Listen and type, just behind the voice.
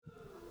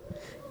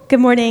Good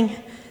morning.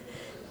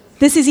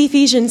 This is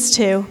Ephesians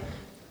 2.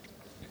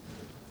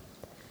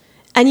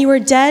 And you were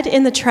dead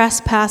in the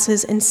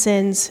trespasses and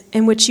sins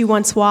in which you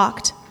once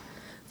walked,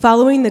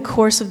 following the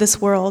course of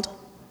this world,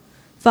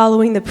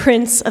 following the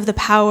prince of the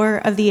power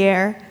of the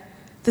air,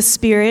 the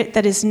spirit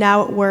that is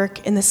now at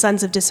work in the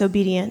sons of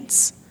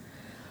disobedience,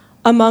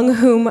 among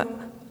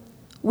whom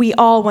we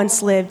all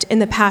once lived in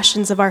the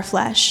passions of our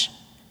flesh,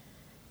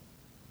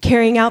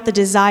 carrying out the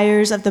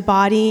desires of the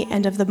body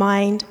and of the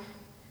mind,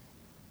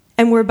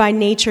 and were by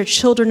nature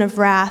children of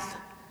wrath,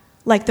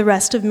 like the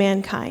rest of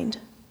mankind.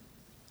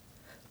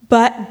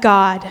 But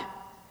God,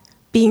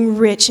 being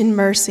rich in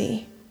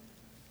mercy,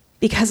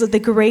 because of the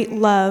great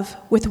love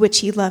with which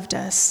he loved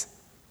us,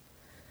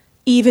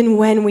 even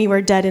when we were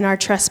dead in our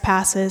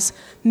trespasses,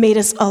 made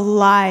us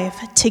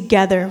alive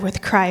together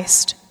with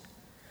Christ.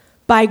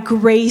 By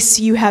grace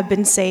you have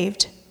been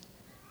saved,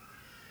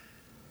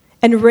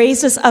 and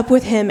raised us up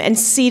with him and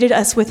seated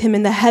us with him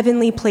in the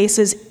heavenly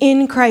places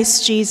in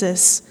Christ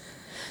Jesus,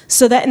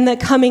 so that in the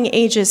coming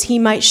ages he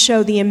might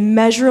show the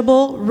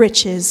immeasurable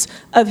riches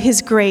of his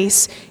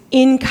grace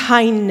in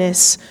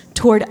kindness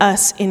toward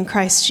us in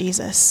Christ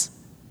Jesus.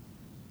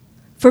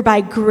 For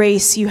by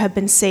grace you have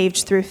been saved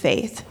through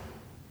faith.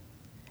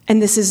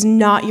 And this is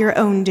not your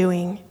own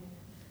doing.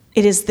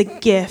 It is the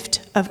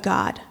gift of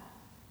God,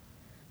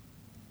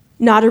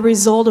 not a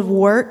result of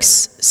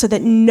works, so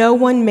that no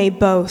one may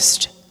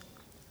boast.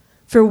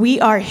 For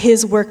we are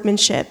his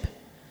workmanship,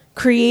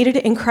 created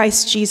in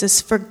Christ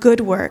Jesus for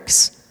good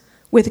works,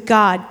 with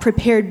God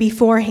prepared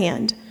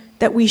beforehand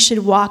that we should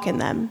walk in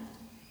them.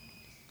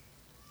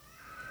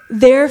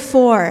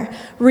 Therefore,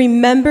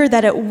 remember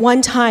that at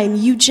one time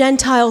you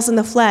Gentiles in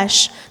the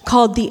flesh,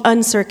 called the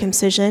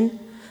uncircumcision,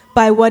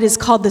 by what is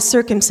called the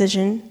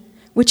circumcision,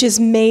 which is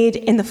made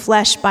in the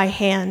flesh by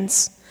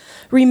hands.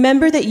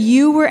 Remember that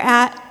you were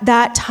at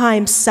that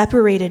time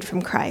separated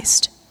from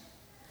Christ,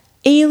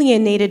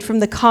 alienated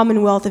from the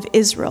commonwealth of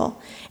Israel,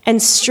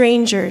 and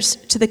strangers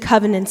to the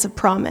covenants of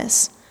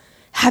promise,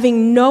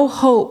 having no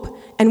hope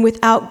and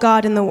without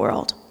God in the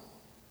world.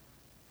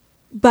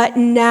 But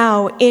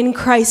now, in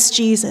Christ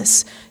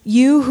Jesus,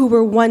 you who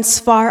were once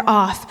far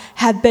off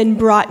have been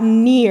brought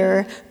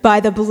near by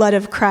the blood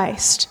of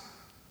Christ.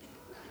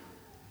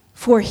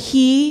 For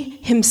he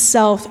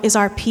himself is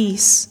our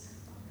peace,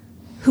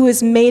 who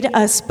has made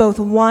us both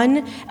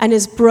one and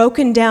has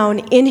broken down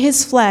in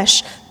his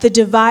flesh the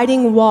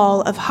dividing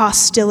wall of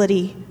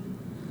hostility,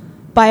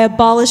 by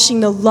abolishing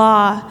the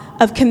law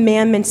of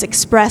commandments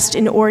expressed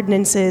in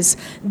ordinances,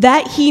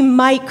 that he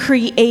might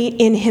create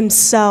in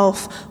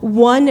himself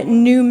one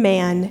new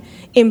man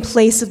in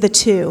place of the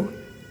two,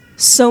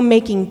 so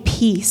making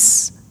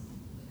peace,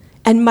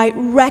 and might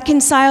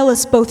reconcile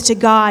us both to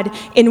God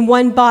in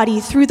one body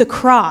through the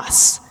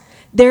cross,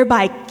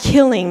 thereby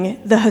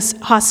killing the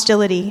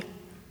hostility.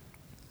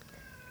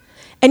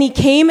 And he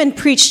came and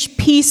preached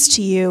peace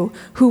to you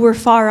who were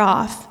far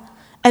off,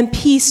 and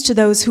peace to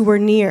those who were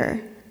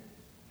near.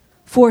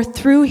 For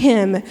through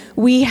him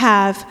we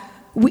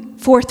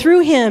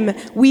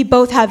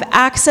both have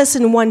access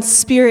in one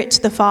spirit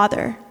to the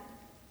Father.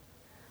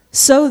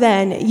 So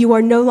then, you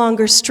are no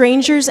longer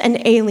strangers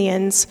and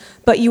aliens,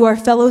 but you are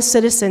fellow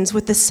citizens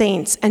with the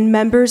saints and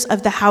members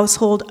of the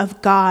household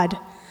of God,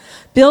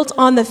 built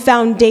on the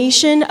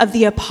foundation of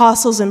the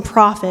apostles and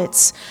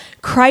prophets,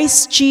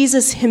 Christ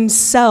Jesus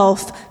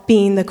himself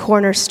being the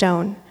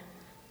cornerstone,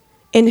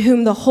 in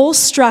whom the whole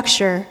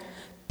structure,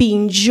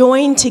 being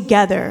joined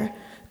together,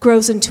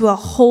 grows into a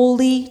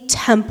holy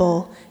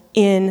temple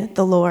in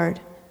the Lord.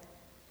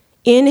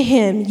 In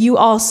him you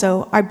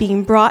also are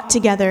being brought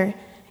together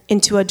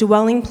into a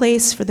dwelling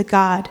place for the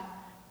God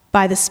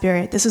by the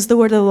Spirit. This is the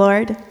word of the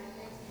Lord.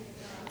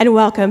 And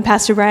welcome,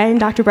 Pastor Bryan,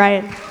 Dr.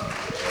 Bryan.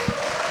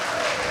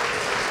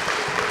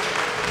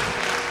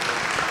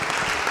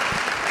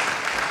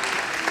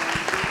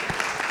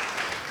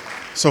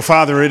 So,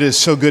 Father, it is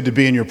so good to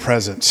be in your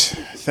presence.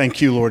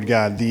 Thank you, Lord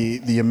God.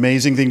 The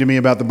amazing thing to me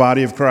about the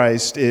body of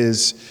Christ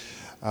is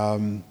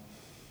I've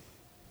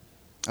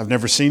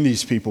never seen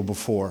these people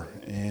before,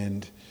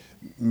 and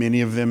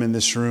many of them in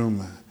this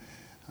room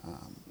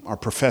are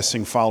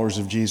professing followers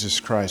of Jesus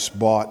Christ,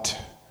 bought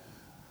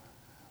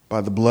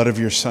by the blood of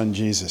your Son,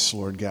 Jesus,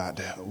 Lord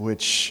God,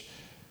 which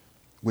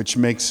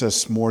makes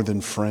us more than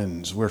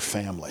friends. We're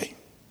family.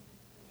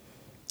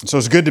 And so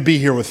it's good to be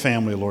here with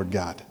family, Lord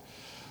God.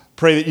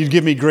 Pray that you'd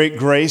give me great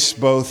grace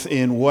both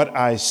in what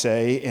I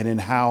say and in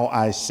how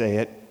I say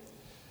it,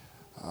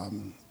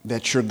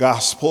 that your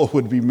gospel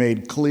would be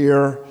made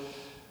clear,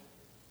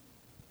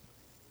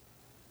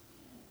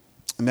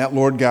 and that,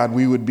 Lord God,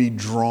 we would be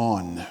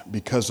drawn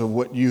because of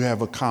what you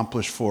have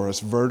accomplished for us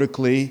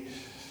vertically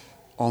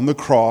on the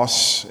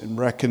cross and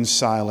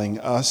reconciling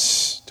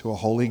us to a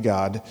holy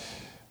God,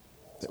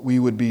 that we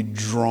would be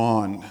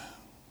drawn,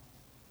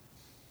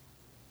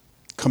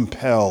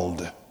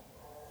 compelled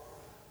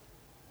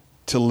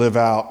to live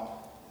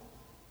out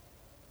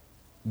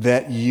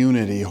that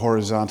unity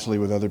horizontally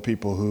with other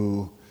people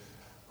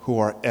who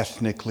are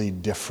ethnically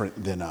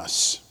different than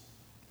us.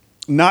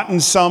 not in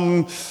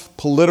some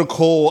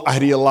political,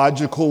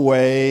 ideological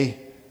way,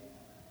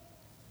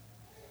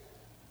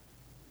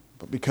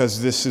 but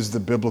because this is the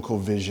biblical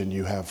vision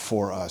you have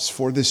for us,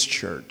 for this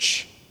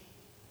church.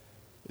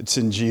 It's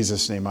in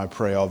Jesus' name I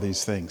pray all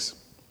these things.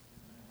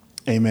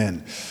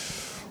 Amen.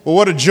 Well,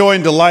 what a joy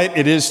and delight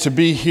it is to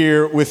be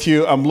here with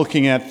you. I'm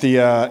looking at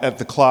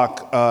the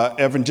clock.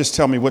 Evan, just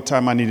tell me what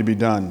time I need to be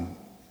done.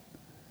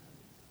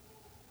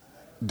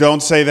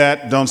 Don't say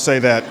that. Don't say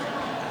that.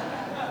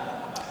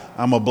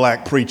 I'm a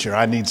black preacher.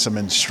 I need some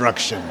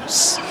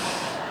instructions.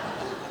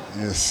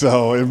 Yeah,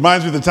 so it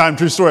reminds me of the time,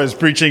 true story, I was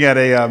preaching at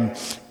a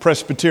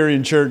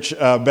Presbyterian church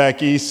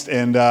back east,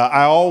 and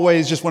I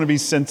always just want to be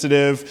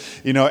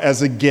sensitive,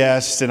 as a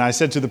guest. And I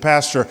said to the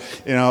pastor,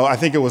 I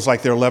think it was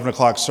like their 11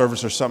 o'clock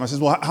service or something. I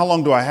said, well, how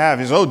long do I have?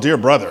 He said, oh, dear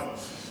brother,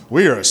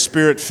 we are a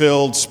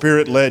spirit-filled,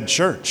 spirit-led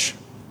church.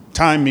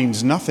 Time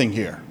means nothing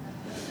here.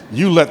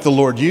 You let the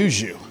Lord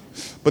use you,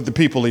 but the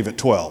people leave at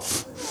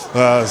 12.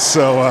 I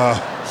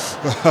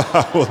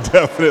will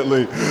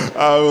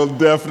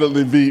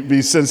definitely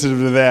be sensitive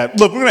to that.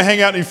 Look, we're going to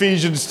hang out in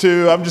Ephesians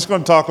 2. I'm just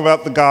going to talk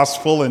about the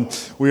gospel, and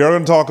we are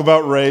going to talk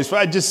about race. But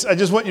I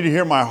just want you to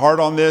hear my heart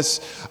on this.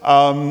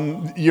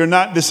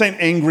 This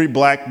ain't angry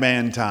black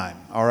man time.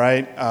 All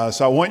right.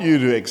 So I want you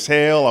to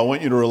exhale. I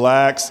want you to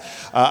relax.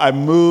 I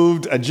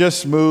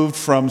just moved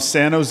from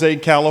San Jose,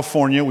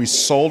 California. We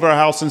sold our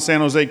house in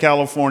San Jose,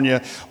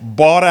 California,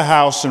 bought a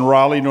house in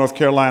Raleigh, North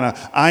Carolina.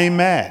 I ain't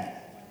mad.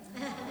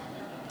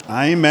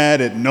 I ain't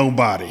mad at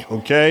nobody,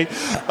 okay?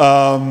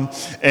 One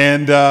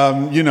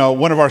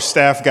of our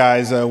staff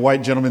guys, a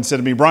white gentleman, said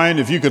to me, Bryan,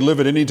 if you could live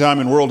at any time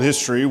in world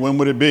history, when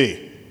would it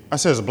be? I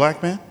said, as a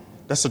black man?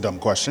 That's a dumb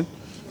question.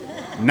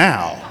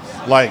 Now,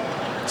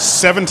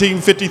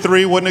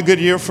 1753 wasn't a good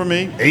year for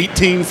me.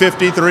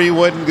 1853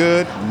 wasn't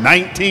good.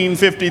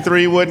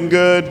 1953 wasn't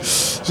good.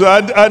 So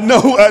I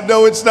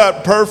know it's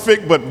not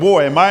perfect, but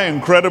boy, am I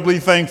incredibly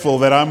thankful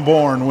that I'm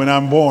born when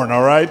I'm born,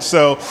 all right?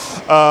 So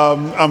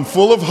I'm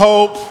full of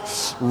hope.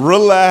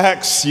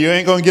 Relax. You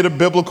ain't going to get a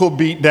biblical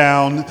beat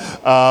down.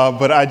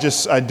 But I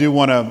do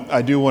want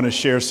to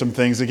share some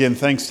things. Again,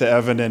 thanks to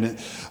Evan. And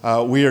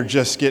we are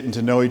just getting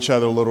to know each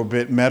other a little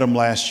bit. Met him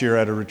last year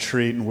at a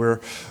retreat, and we're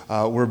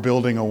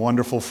building a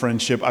wonderful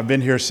friendship. I've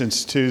been here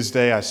since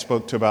Tuesday. I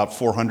spoke to about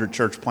 400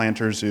 church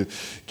planters who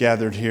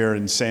gathered here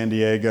in San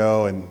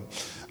Diego, and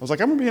I was like,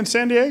 I'm going to be in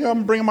San Diego.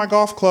 I'm bringing my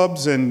golf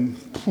clubs, and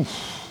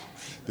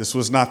this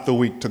was not the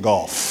week to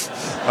golf.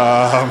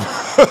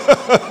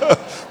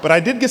 But I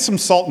did get some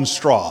salt and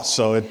straw,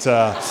 so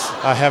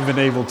I have been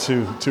able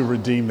to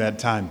redeem that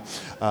time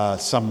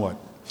somewhat.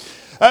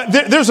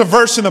 There's a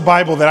verse in the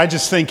Bible that I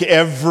just think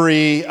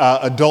every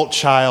adult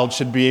child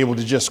should be able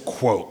to just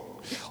quote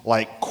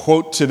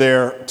to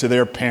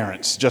their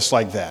parents, just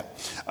like that.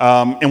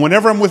 And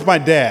whenever I'm with my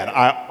dad,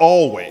 I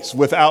always,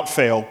 without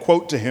fail,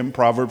 quote to him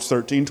Proverbs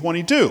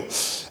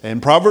 13:22.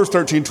 And Proverbs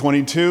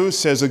 13:22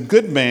 says, a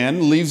good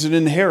man leaves an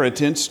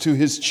inheritance to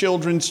his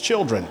children's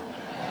children.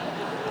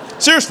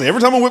 Seriously, every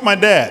time I'm with my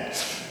dad,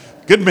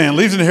 good man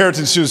leaves an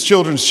inheritance to his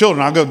children's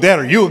children. I'll go, Dad,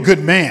 are you a good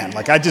man?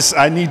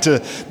 I need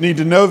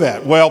to know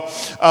that. Well,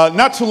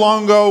 not too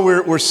long ago,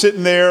 we're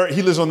sitting there.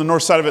 He lives on the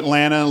north side of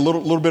Atlanta, a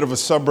little bit of a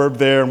suburb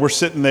there. And we're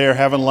sitting there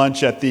having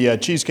lunch at the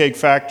Cheesecake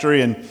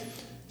Factory, and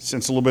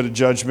sense a little bit of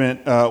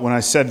judgment when I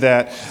said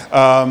that.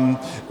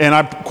 And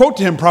I quote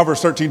to him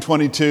Proverbs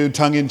 13:22,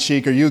 tongue in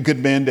cheek, are you a good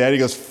man, Dad? He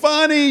goes,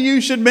 funny, you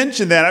should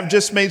mention that. I've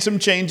just made some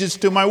changes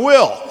to my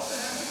will.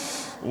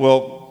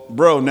 Well,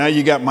 bro, now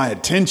you got my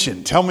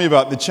attention. Tell me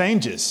about the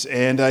changes.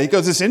 And he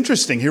goes, it's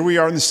interesting. Here we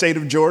are in the state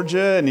of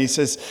Georgia. And he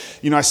says,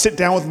 I sit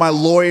down with my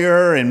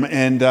lawyer,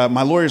 and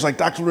my lawyer's like,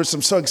 Dr. Loritts,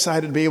 I'm so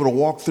excited to be able to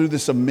walk through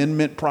this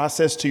amendment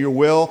process to your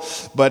will.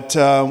 But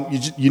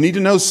you need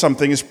to know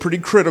something. It's pretty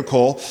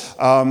critical.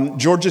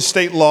 Georgia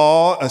state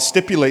law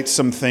stipulates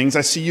some things.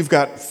 I see you've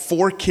got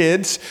 4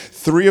 kids.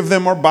 3 of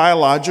them are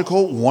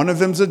biological. 1 of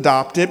them's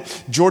adopted.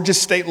 Georgia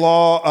state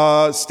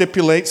law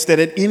stipulates that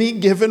at any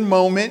given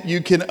moment,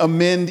 you can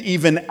amend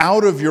even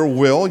out of your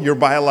will your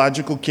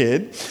biological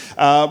kid.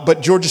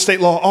 But Georgia state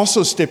law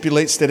also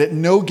stipulates that at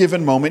no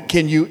given moment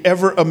can you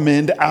ever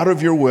amend out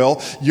of your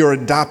will your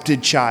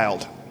adopted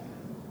child.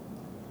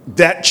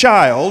 That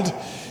child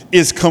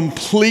is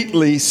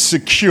completely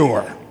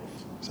secure.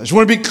 So I just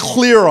want to be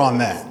clear on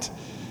that.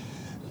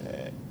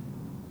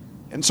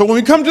 And so when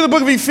we come to the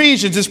book of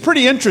Ephesians, it's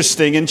pretty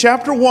interesting. In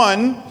chapter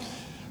 1,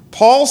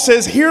 Paul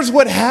says, here's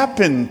what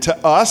happened to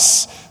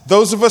us,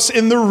 those of us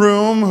in the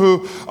room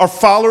who are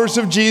followers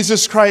of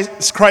Jesus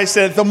Christ,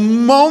 at the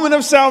moment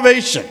of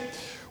salvation,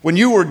 when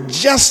you were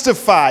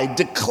justified,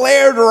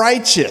 declared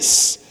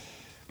righteous.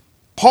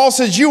 Paul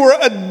says you were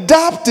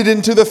adopted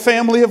into the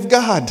family of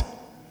God.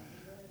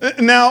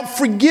 Now,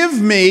 forgive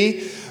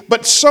me,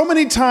 but so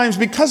many times,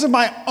 because of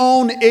my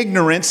own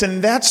ignorance,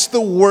 and that's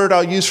the word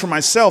I'll use for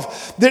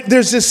myself,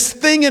 there's this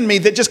thing in me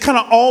that just kind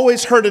of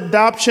always heard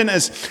adoption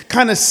as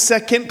kind of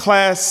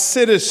second-class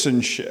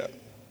citizenship.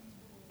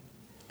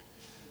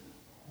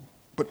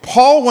 But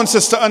Paul wants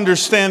us to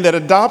understand that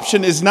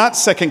adoption is not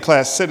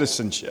second-class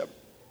citizenship.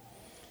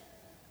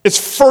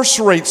 It's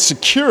first-rate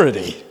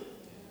security.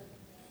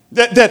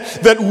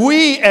 That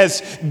we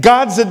as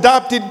God's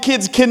adopted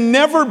kids can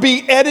never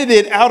be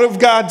edited out of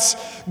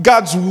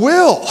God's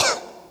will.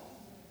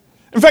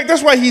 In fact,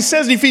 that's why he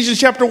says in Ephesians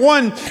chapter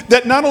 1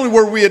 that not only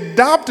were we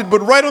adopted,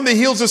 but right on the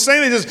heels of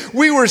saying it, he says,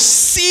 we were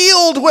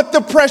sealed with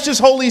the precious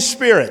Holy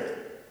Spirit.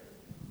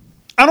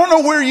 I don't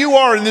know where you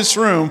are in this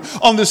room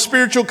on the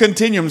spiritual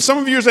continuum. Some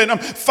of you are saying, I'm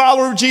a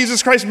follower of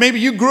Jesus Christ. Maybe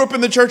you grew up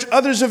in the church.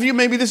 Others of you,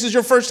 maybe this is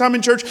your first time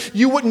in church.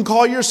 You wouldn't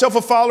call yourself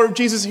a follower of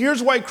Jesus.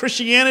 Here's why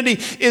Christianity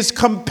is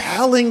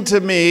compelling to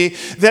me,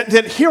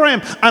 that here I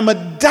am. I'm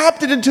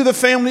adopted into the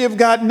family of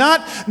God,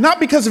 not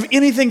because of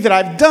anything that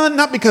I've done,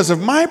 not because of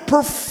my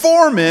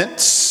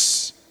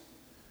performance,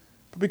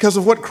 but because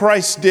of what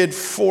Christ did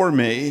for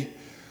me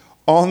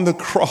on the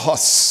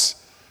cross.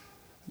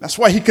 That's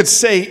why he could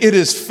say, it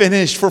is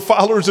finished. For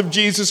followers of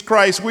Jesus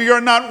Christ, we are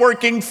not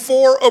working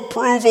for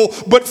approval,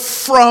 but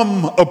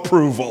from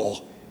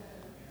approval.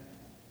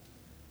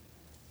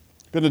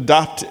 Been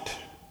adopted,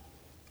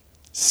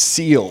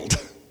 sealed.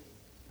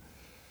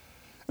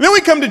 And then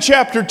we come to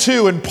chapter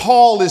 2, and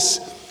Paul is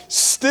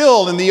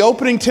still in the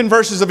opening 10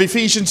 verses of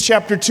Ephesians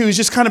chapter 2. He's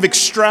just kind of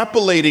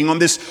extrapolating on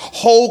this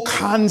whole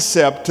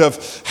concept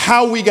of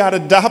how we got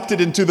adopted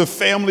into the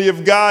family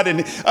of God. And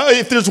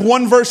if there's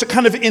one verse that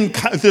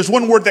if there's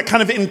one word that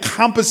kind of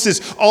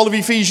encompasses all of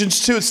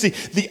Ephesians 2, it's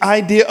the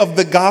idea of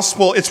the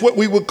gospel. It's what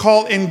we would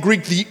call in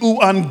Greek the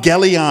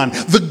euangelion,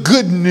 the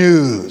good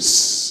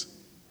news.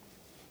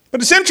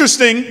 But it's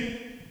interesting,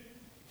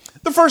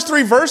 the first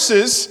 3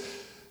 verses,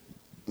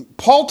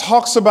 Paul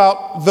talks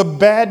about the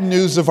bad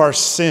news of our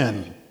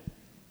sin.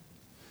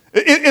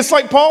 It's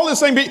like Paul is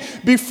saying,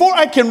 before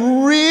I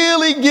can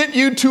really get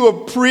you to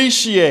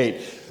appreciate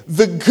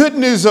the good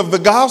news of the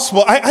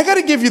gospel, I got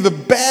to give you the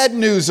bad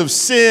news of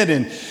sin,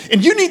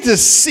 and you need to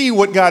see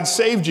what God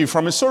saved you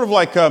from. It's sort of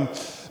like,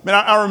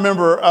 I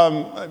remember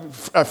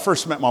I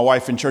first met my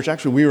wife in church.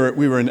 Actually,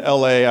 we were in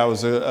L.A. I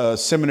was a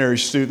seminary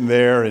student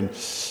there, and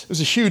it was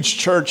a huge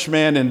church,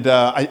 man. And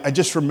I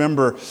just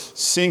remember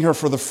seeing her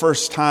for the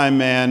first time,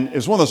 man. It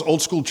was one of those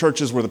old school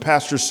churches where the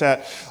pastor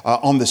sat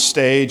on the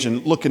stage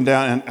and looking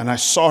down, and I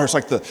saw her. It's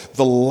like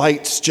the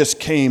lights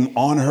just came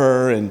on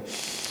her, and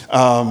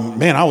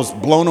man, I was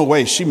blown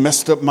away. She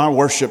messed up my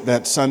worship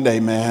that Sunday,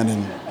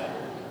 man.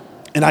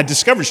 And I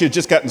discovered she had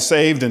just gotten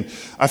saved, and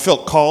I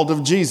felt called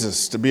of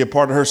Jesus to be a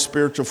part of her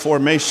spiritual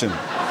formation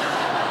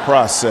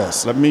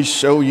process. Let me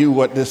show you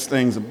what this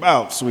thing's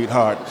about,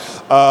 sweetheart.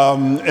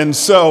 And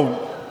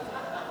so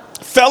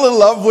fell in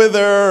love with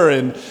her,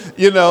 and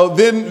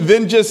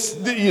then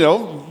just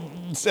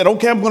said,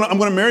 okay, I'm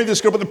gonna marry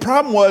this girl. But the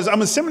problem was,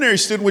 I'm a seminary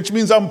student, which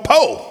means I'm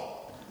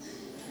po,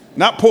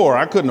 not poor.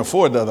 I couldn't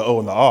afford the other O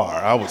and the R.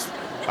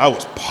 I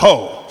was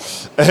po,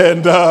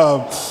 and.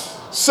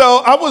 So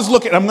I was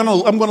looking, I'm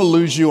gonna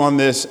lose you on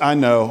this, I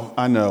know.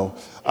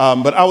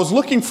 But I was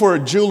looking for a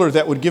jeweler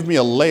that would give me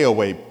a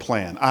layaway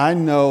plan. I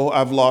know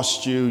I've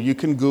lost you, you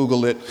can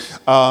Google it.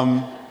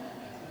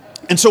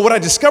 And so what I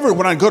discovered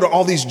when I go to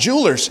all these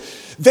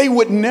jewelers, they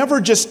would never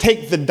just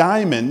take the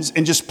diamonds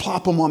and just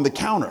plop them on the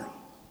counter.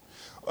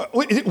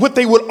 What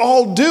they would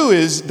all do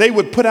is they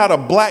would put out a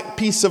black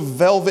piece of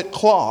velvet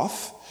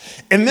cloth,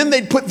 and then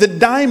they'd put the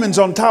diamonds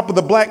on top of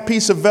the black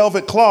piece of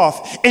velvet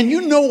cloth. And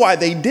you know why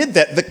they did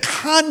that. The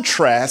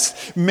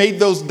contrast made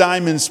those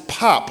diamonds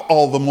pop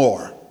all the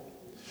more.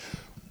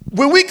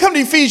 When we come to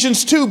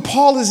Ephesians 2,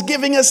 Paul is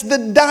giving us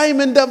the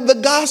diamond of the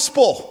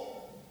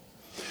gospel.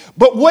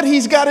 But what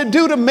he's got to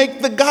do to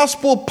make the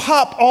gospel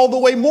pop all the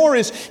way more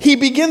is he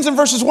begins in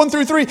verses 1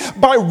 through 3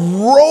 by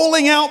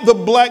rolling out the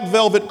black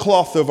velvet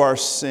cloth of our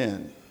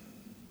sin.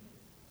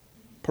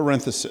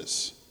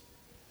 Parenthesis.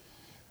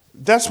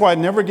 That's why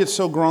never get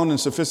so grown and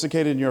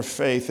sophisticated in your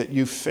faith that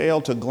you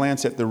fail to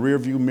glance at the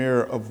rearview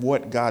mirror of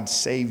what God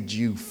saved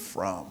you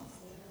from.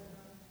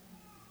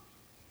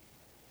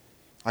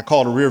 I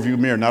call it a rearview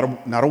mirror,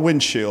 not a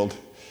windshield.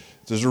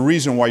 There's a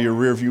reason why your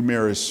rearview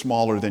mirror is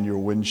smaller than your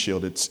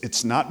windshield.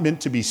 It's not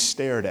meant to be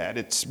stared at.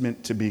 It's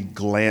meant to be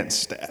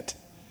glanced at.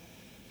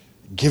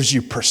 It gives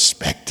you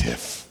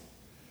perspective.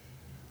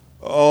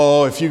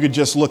 Oh, if you could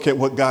just look at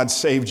what God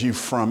saved you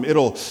from,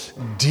 it'll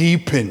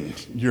deepen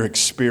your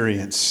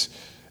experience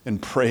in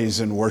praise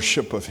and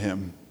worship of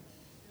Him.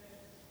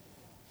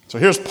 So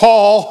here's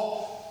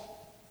Paul,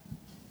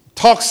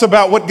 talks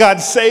about what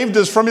God saved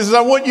us from. He says, I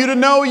want you to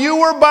know you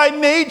were by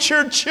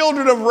nature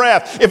children of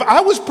wrath. If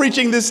I was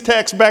preaching this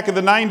text back in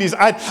the 90s,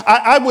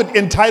 I would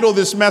entitle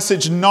this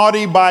message,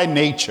 Naughty by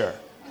Nature.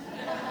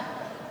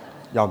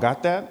 Y'all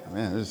got that?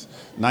 Man, this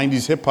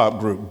 90s hip hop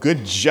group.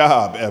 Good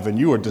job, Evan.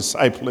 You are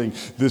discipling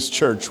this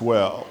church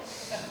well.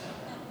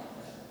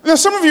 Now,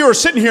 some of you are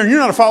sitting here and you're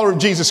not a follower of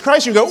Jesus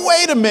Christ. You go,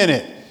 wait a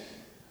minute.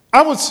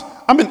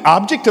 I'm an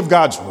object of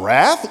God's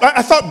wrath?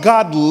 I thought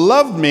God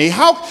loved me.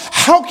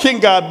 How can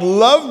God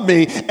love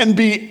me and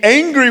be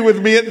angry with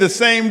me at the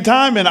same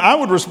time? And I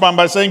would respond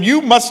by saying,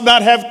 you must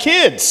not have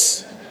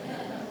kids.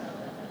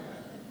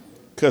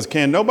 Because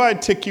can nobody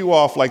tick you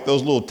off like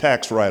those little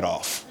tax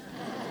write-offs?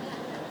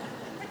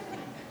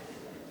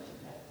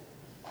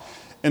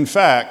 In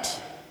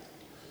fact,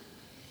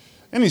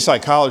 any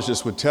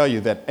psychologist would tell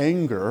you that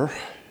anger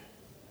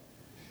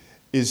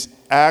is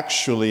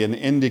actually an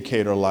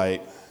indicator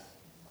light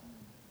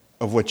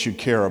of what you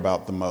care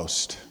about the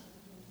most.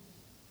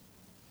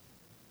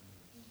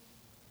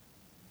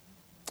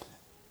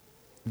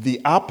 The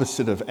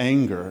opposite of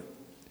anger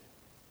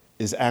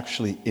is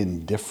actually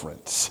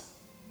indifference.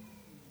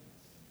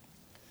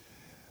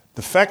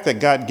 The fact that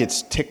God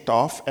gets ticked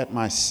off at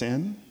my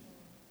sin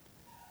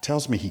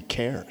tells me he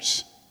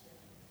cares.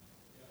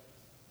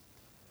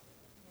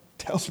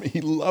 Tells me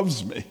he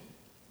loves me.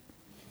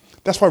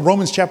 That's why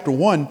Romans chapter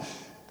 1,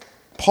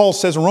 Paul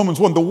says in Romans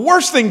 1, the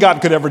worst thing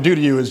God could ever do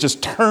to you is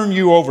just turn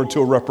you over to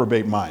a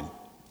reprobate mind.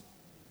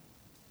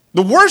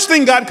 The worst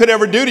thing God could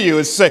ever do to you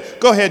is say,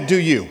 go ahead, do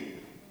you.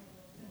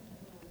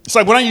 It's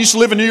like when I used to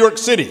live in New York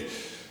City.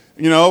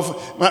 You know,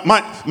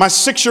 my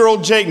 6-year-old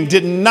Jayden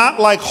did not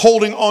like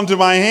holding onto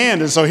my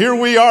hand. And so here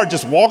we are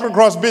just walking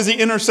across busy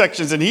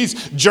intersections and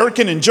he's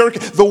jerking and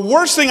jerking. The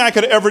worst thing I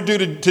could ever do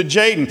to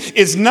Jayden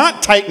is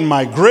not tighten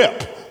my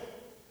grip.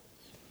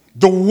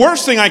 The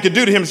worst thing I could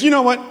do to him is, you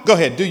know what? Go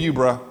ahead, do you,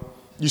 bro.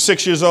 You're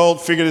 6 years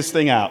old, figure this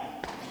thing out.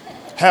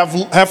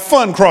 Have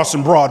fun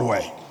crossing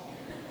Broadway.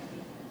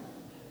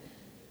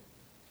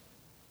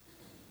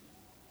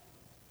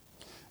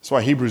 That's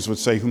why Hebrews would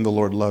say, whom the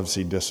Lord loves,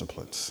 he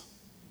disciplines.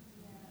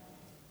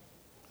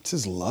 It's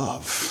his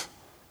love.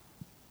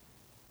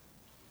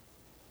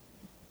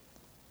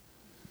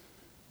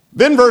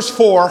 Then verse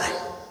 4,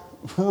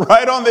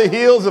 right on the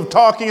heels of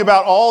talking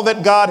about all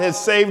that God has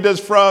saved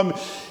us from,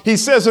 he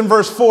says in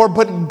verse 4,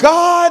 but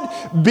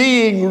God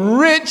being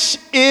rich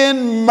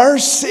in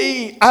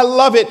mercy. I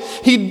love it.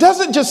 He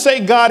doesn't just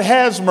say God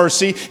has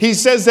mercy. He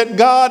says that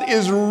God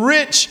is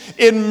rich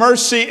in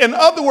mercy. In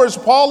other words,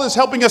 Paul is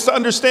helping us to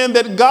understand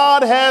that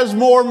God has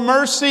more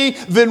mercy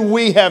than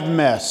we have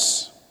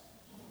mess.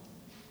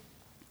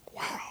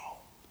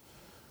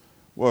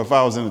 Well, if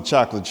I was in a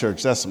chocolate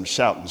church, that's some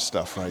shouting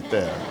stuff right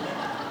there.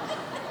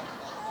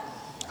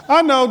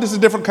 I know this is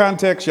a different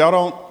context. Y'all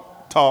don't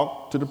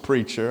talk to the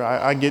preacher.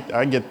 I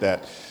get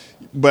that.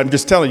 But I'm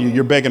just telling you,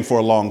 you're begging for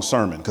a long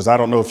sermon because I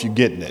don't know if you're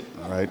getting it,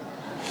 all right?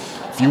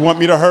 If you want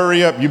me to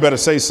hurry up, you better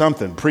say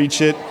something. Preach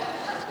it.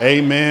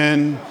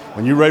 Amen.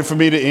 When you're ready for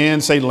me to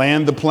end, say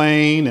land the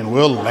plane, and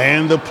we'll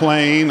land the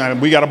plane.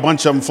 We got a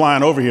bunch of them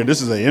flying over here.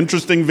 This is an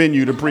interesting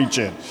venue to preach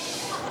in.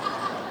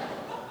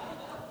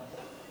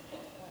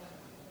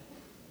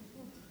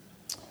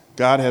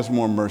 God has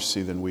more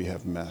mercy than we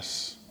have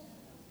mess.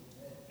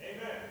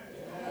 Amen.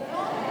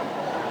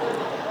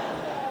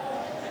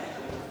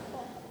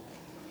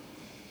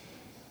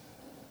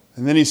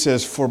 And then he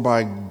says, for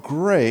by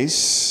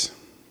grace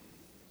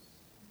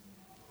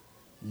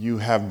you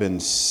have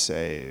been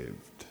saved.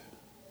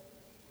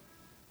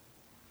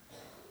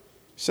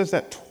 He says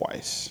that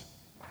twice.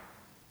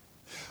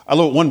 I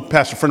love one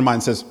pastor friend of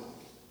mine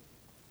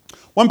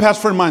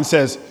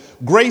says,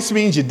 grace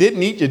means you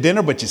didn't eat your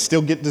dinner, but you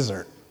still get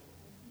dessert.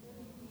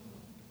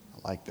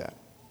 Like that.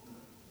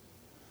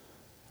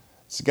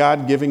 It's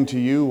God giving to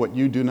you what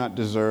you do not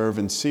deserve.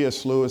 And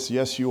C.S. Lewis,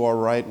 yes, you are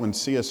right when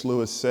C.S.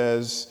 Lewis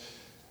says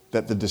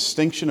that the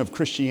distinction of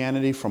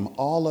Christianity from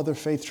all other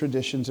faith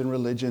traditions and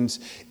religions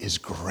is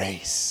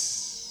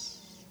grace.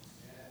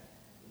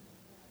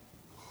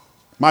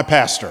 My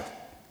pastor,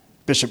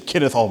 Bishop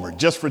Kenneth Ulmer,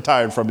 just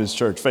retired from his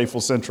church,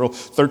 Faithful Central,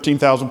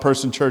 13,000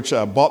 person church,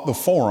 bought the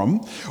Forum.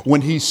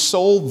 When he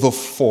sold the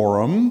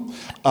Forum,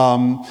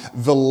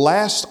 the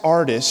last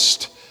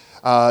artist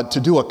to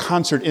do a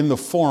concert in the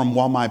Forum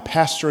while my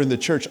pastor in the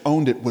church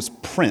owned it was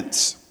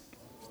Prince.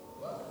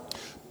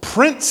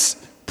 Prince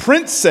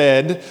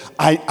said,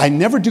 I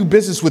never do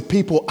business with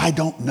people I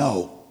don't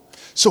know.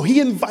 So he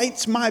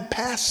invites my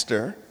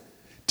pastor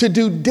to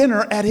do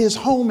dinner at his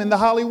home in the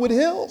Hollywood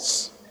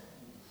Hills.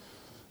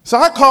 So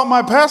I called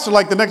my pastor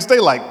like the next day,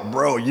 like,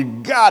 bro, you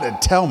gotta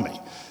tell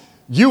me.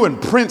 You and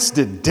Prince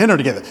did dinner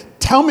together.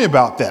 Tell me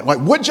about that. Like,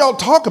 what'd y'all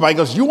talk about? He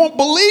goes, you won't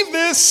believe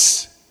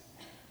this.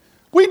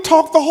 We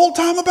talked the whole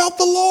time about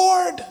the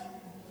Lord.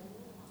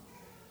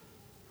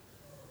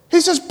 He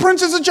says,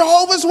 Prince is a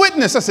Jehovah's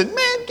Witness. I said,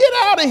 man, get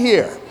out of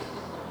here.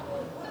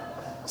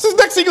 So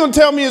next thing you're going to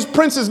tell me is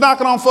Prince is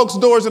knocking on folks'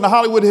 doors in the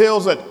Hollywood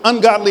Hills at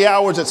ungodly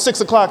hours at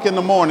 6 o'clock in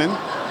the morning,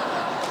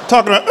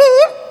 talking about,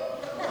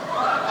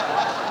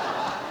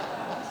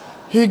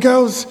 He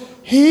goes,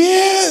 he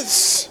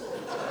is.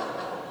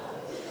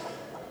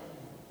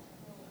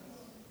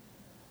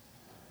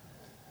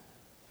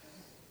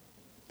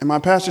 And my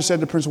pastor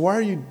said to Prince, why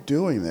are you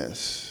doing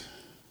this?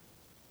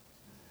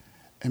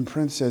 And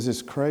Prince says,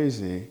 it's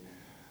crazy.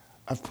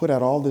 I've put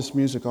out all this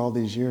music all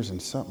these years and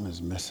something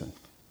is missing.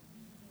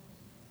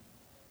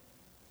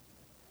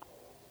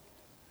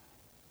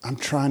 I'm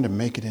trying to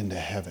make it into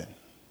heaven.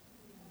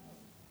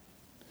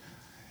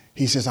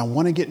 He says, I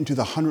want to get into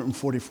the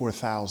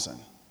 144,000.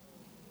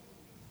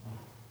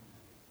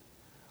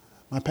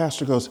 My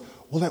pastor goes,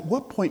 well, at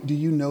what point do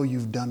you know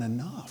you've done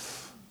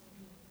enough?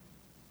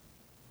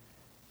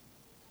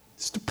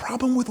 It's the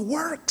problem with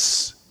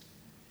works.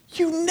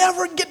 You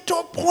never get to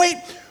a point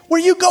where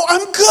you go,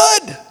 I'm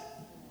good.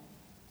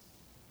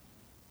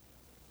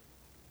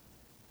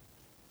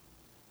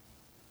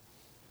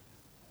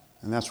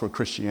 And that's where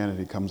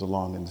Christianity comes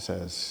along and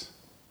says,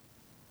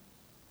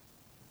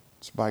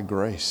 it's by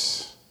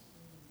grace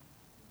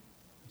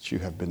that you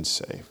have been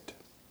saved.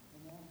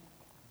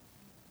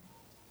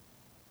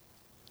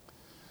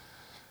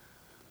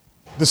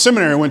 The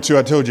seminary I went to,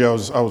 I told you I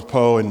was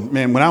Poe, and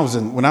man, when I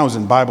was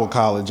in Bible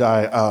college,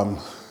 I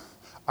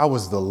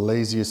was the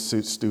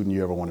laziest student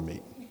you ever want to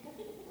meet.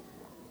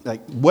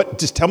 Like, what?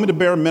 Just tell me the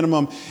bare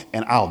minimum,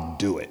 and I'll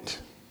do it.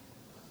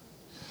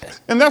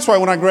 And that's why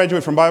when I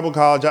graduated from Bible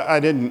college,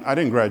 I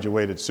didn't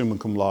graduate at summa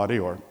cum laude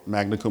or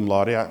magna cum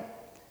laude.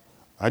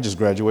 I just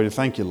graduated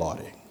thank you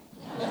laude.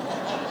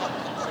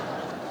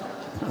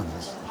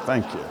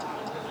 Thank you.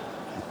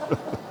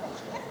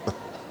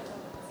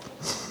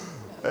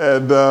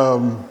 And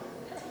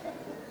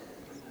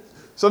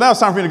so now it's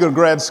time for me to go to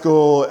grad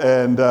school,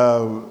 and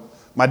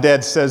my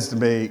dad says to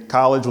me,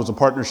 college was a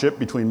partnership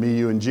between me,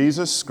 you, and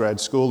Jesus. Grad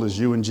school is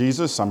you and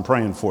Jesus. I'm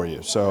praying for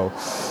you. So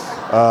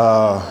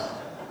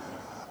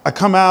I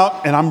come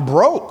out, and I'm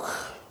broke.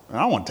 And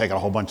I don't want to take out a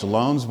whole bunch of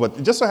loans, but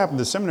it just so happened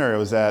the seminary I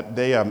was at,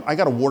 I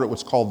got awarded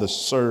what's called the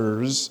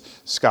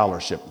SIRS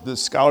Scholarship, the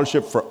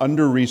Scholarship for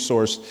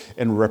Under-Resourced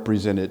and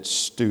Represented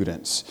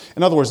Students.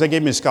 In other words, they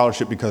gave me a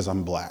scholarship because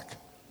I'm black.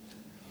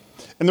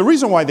 And the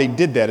reason why they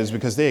did that is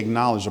because they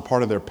acknowledged a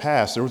part of their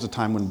past. There was a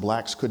time when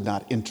blacks could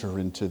not enter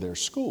into their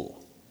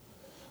school.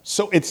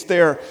 So it's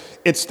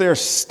their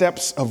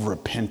steps of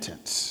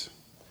repentance.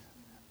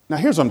 Now,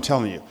 here's what I'm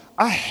telling you.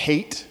 I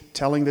hate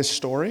telling this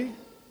story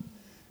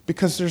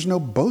because there's no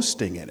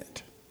boasting in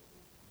it.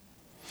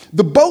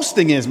 The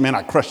boasting is, man,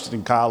 I crushed it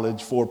in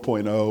college,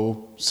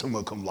 4.0,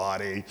 summa cum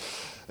laude.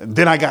 And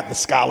then I got the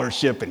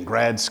scholarship in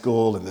grad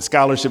school, and the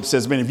scholarship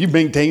says, man, if you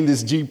maintain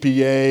this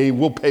GPA,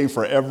 we'll pay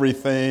for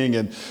everything.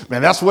 And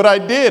man, that's what I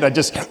did. I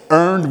just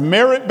earned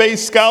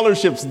merit-based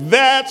scholarships.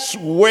 That's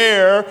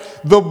where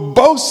the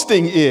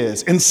boasting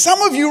is. And some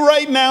of you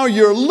right now,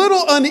 you're a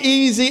little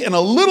uneasy and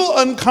a little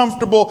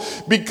uncomfortable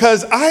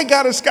because I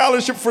got a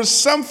scholarship for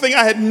something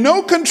I had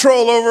no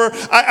control over.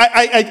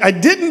 I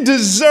didn't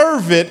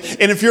deserve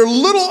it. And if you're a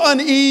little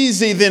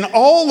uneasy, then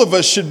all of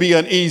us should be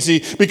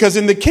uneasy, because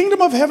in the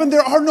kingdom of heaven, there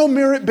are no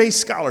merit-based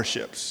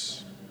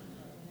scholarships.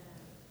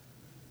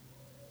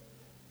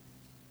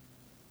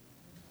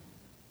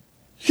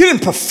 You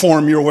didn't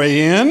perform your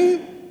way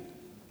in.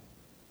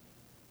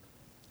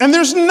 And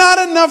there's not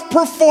enough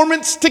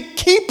performance to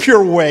keep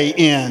your way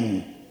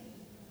in.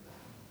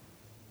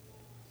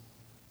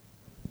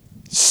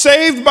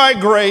 Saved by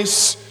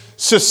grace,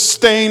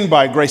 sustained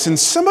by grace. And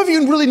some of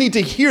you really need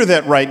to hear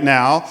that right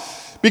now,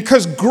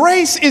 because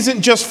grace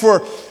isn't just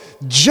for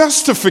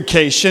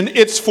justification,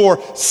 it's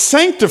for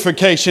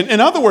sanctification.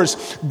 In other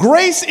words,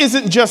 grace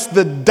isn't just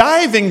the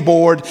diving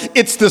board,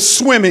 it's the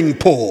swimming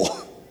pool.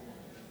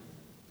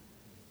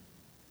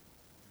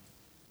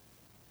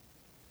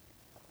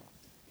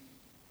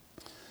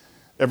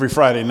 Every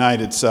Friday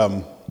night, it's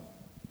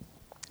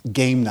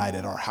game night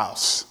at our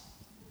house.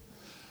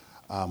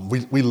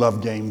 We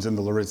love games in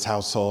the Loritts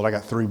household. I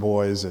got 3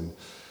 boys, and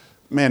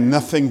man,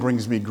 nothing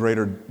brings me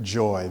greater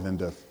joy than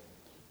to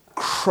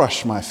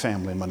crush my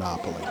family in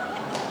Monopoly.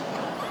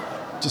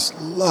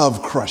 Just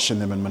love crushing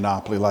them in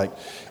Monopoly. Like,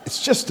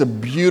 it's just a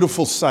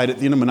beautiful sight. At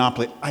the end of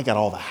Monopoly, I got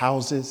all the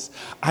houses,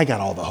 I got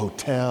all the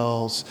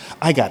hotels,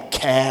 I got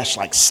cash,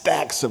 like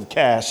stacks of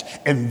cash,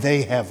 and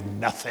they have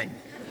nothing.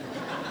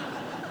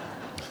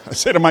 I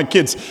say to my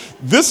kids,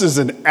 this is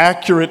an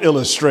accurate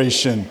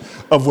illustration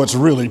of what's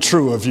really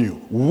true of you.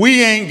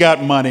 We ain't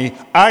got money,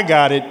 I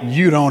got it,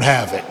 you don't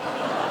have it.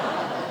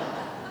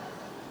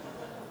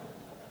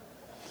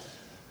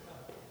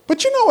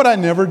 But you know what I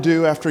never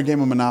do after a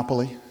game of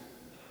Monopoly?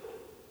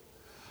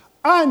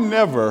 I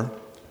never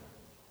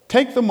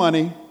take the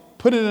money,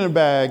 put it in a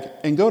bag,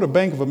 and go to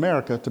Bank of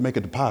America to make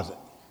a deposit.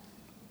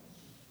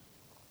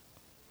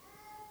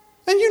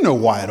 And you know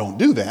why I don't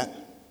do that.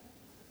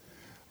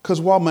 Because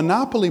while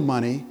Monopoly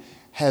money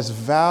has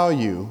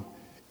value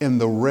in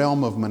the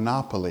realm of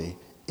Monopoly,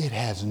 it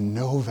has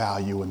no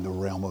value in the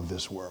realm of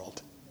this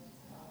world.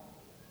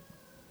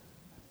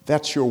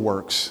 That's your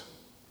works.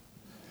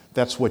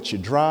 That's what you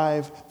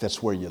drive,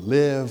 that's where you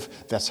live,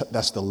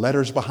 that's the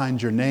letters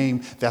behind your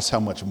name, that's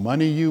how much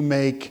money you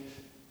make.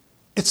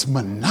 It's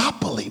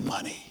Monopoly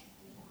money.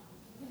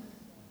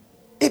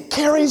 It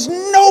carries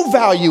no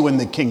value in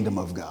the kingdom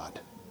of God.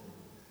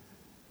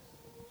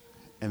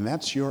 And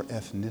that's your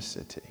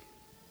ethnicity.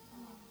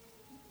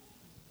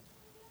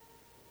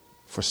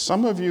 For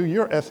some of you,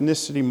 your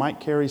ethnicity might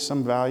carry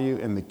some value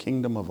in the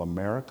kingdom of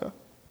America,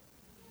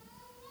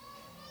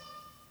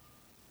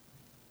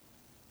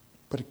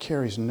 but it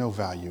carries no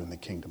value in the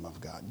kingdom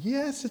of God.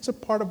 Yes, it's a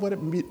part of what it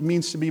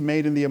means to be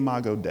made in the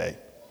Imago Dei.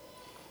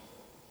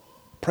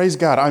 Praise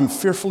God, I'm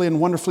fearfully and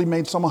wonderfully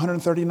made, Psalm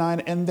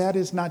 139, and that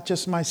is not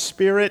just my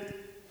spirit,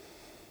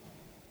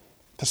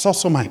 that's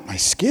also my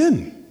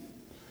skin.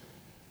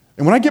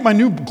 And when I get my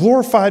new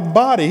glorified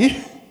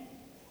body,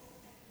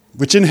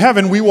 which in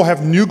heaven we will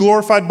have new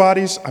glorified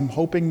bodies. I'm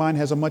hoping mine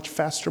has a much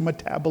faster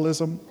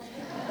metabolism.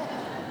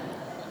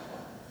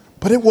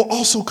 But it will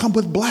also come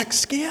with black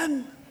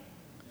skin.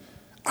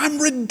 I'm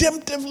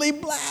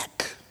redemptively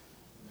black.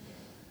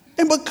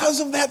 And because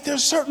of that,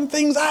 there's certain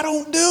things I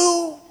don't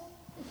do.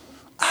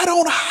 I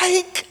don't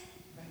hike.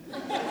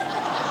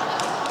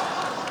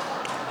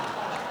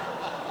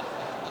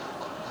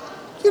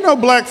 You know,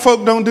 black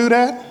folk don't do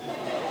that.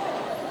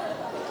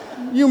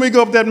 You may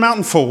go up that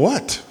mountain for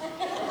what?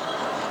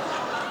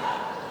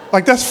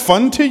 Like, that's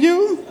fun to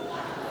you?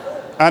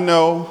 I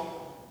know.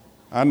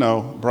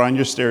 Bryan,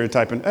 you're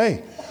stereotyping.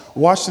 Hey,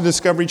 watch the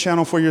Discovery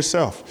Channel for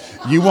yourself.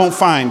 You won't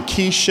find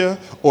Keisha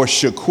or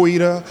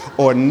Shaquita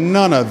or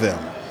none of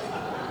them.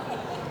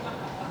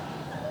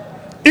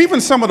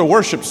 Even some of the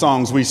worship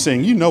songs we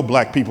sing, you know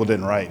black people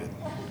didn't write it.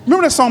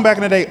 Remember that song back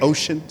in the day,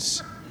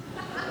 Oceans?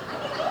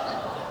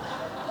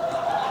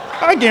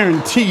 I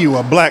guarantee you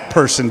a black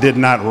person did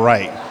not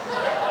write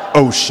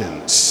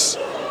Oceans.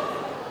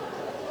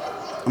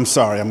 I'm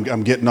sorry,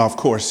 I'm getting off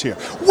course here.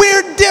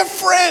 We're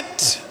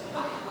different.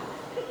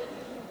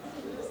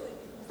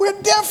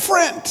 We're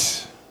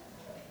different.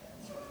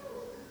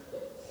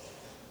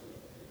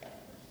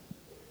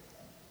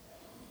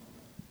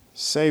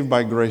 Saved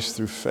by grace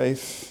through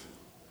faith.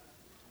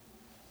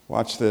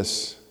 Watch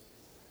this.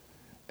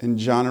 In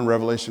John in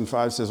Revelation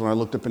 5 says, when I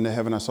looked up into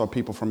heaven, I saw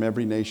people from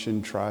every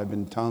nation, tribe,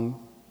 and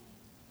tongue.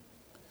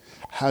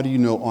 How do you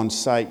know on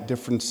sight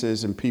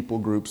differences in people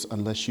groups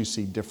unless you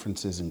see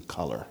differences in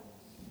color?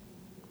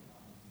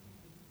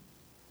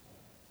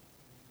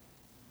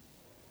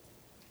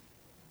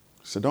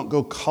 So don't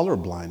go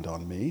colorblind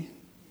on me.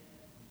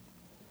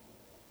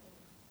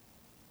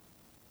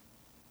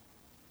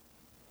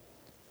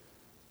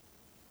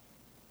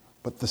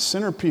 But the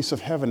centerpiece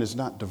of heaven is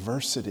not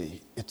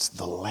diversity, it's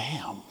the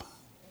Lamb.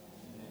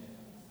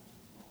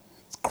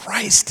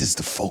 Christ is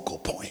the focal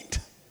point.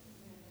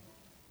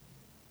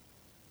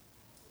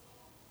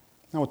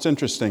 Now, what's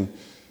interesting,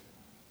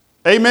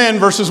 amen,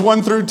 verses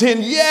 1 through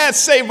 10,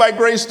 yes, saved by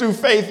grace through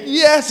faith.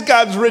 Yes,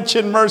 God's rich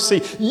in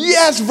mercy.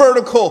 Yes,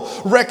 vertical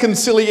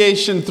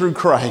reconciliation through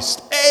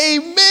Christ.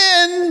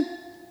 Amen.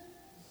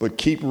 But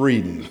keep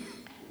reading.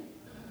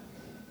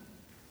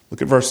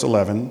 Look at verse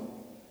 11.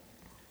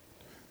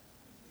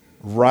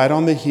 Right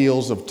on the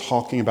heels of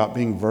talking about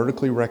being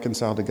vertically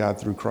reconciled to God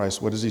through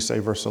Christ, what does he say,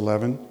 verse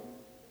 11?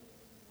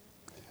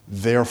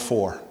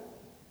 Therefore,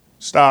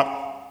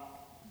 stop.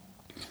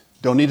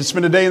 Don't need to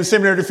spend a day in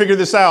seminary to figure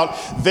this out.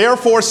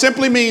 Therefore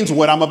simply means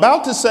what I'm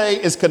about to say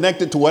is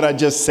connected to what I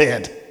just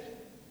said.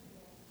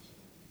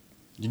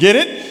 You get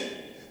it?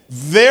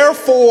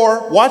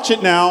 Therefore, watch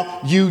it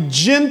now, you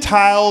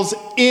Gentiles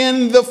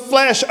in the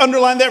flesh.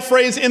 Underline that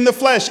phrase, in the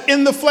flesh.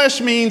 In the flesh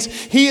means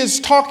he is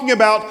talking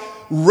about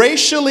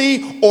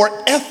racially or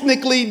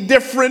ethnically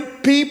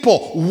different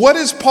people. What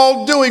is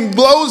Paul doing?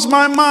 Blows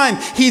my mind.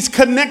 He's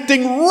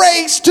connecting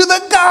race to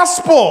the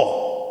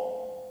gospel.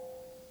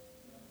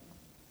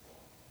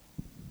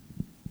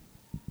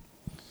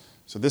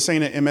 So this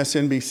ain't an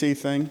MSNBC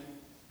thing.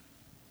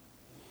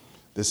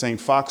 This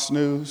ain't Fox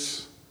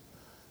News.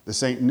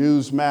 This ain't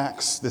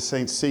Newsmax. This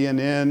ain't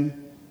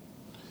CNN.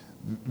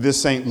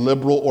 This ain't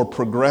liberal or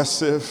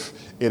progressive.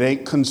 It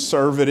ain't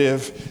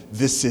conservative.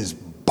 This is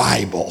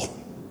Bible.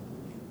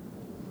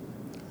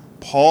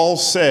 Paul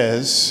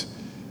says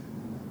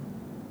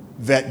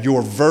that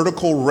your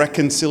vertical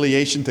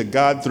reconciliation to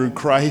God through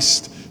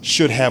Christ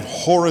should have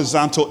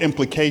horizontal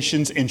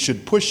implications and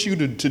should push you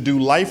to do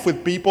life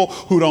with people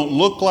who don't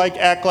look like,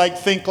 act like,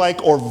 think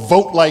like, or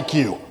vote like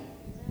you.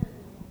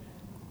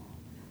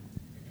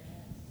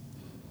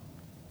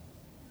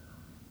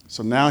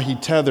 So now he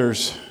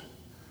tethers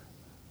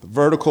the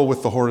vertical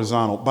with the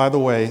horizontal. By the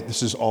way,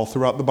 this is all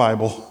throughout the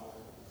Bible.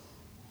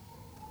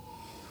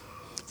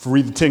 If you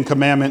read the Ten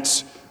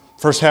Commandments,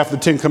 first half of the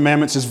Ten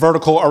Commandments is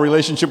vertical, our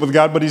relationship with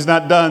God, but he's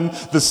not done.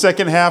 The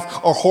second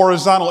half are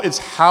horizontal. It's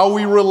how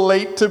we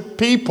relate to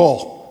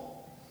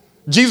people.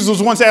 Jesus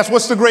was once asked,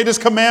 what's the greatest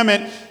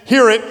commandment?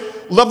 Hear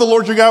it. Love the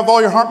Lord your God with all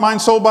your heart,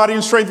 mind, soul, body,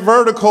 and strength,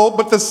 vertical.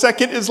 But the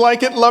second is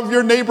like it. Love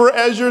your neighbor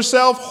as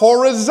yourself,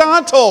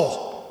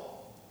 horizontal.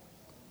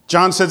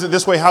 John says it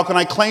this way, how can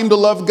I claim to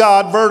love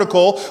God,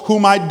 vertical,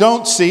 whom I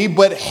don't see,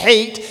 but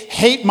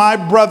hate my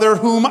brother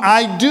whom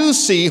I do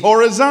see,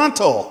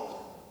 horizontal.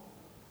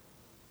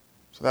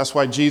 That's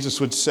why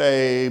Jesus would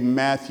say,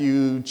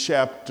 Matthew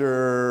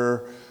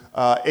chapter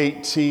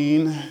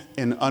 18,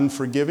 an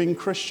unforgiving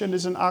Christian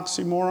is an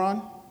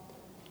oxymoron.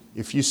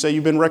 If you say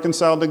you've been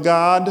reconciled to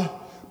God,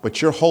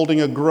 but you're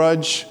holding a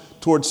grudge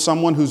towards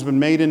someone who's been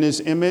made in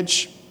his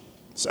image,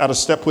 it's out of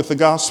step with the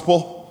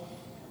gospel.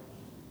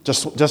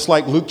 Just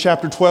like Luke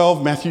chapter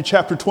 12, Matthew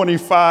chapter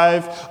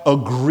 25, a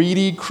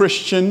greedy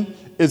Christian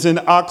is an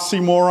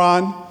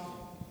oxymoron.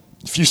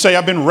 If you say,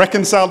 I've been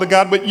reconciled to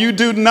God, but you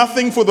do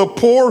nothing for the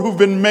poor who've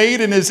been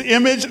made in his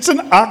image, it's an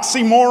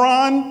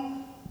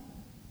oxymoron.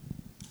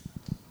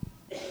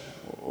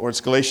 Or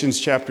it's Galatians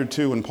chapter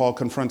 2 when Paul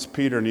confronts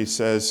Peter and he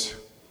says,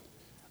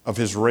 of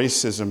his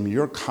racism,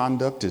 your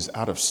conduct is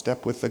out of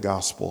step with the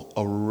gospel.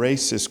 A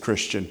racist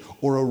Christian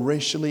or a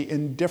racially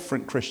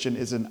indifferent Christian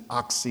is an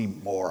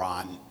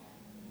oxymoron.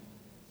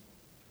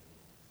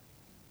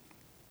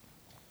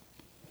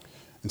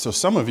 And so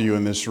some of you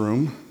in this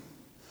room,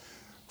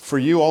 for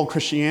you, all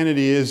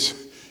Christianity is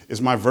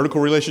my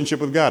vertical relationship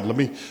with God.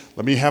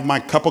 Let me have my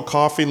cup of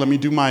coffee. Let me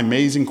do my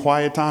amazing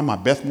quiet time, my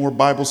Beth Moore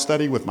Bible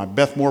study with my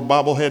Beth Moore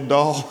bobblehead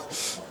doll.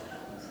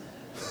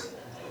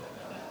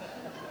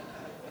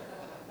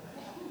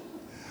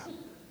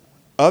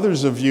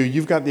 Others of you,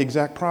 you've got the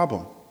exact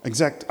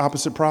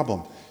opposite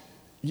problem.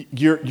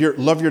 You're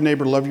love your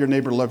neighbor, love your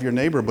neighbor, love your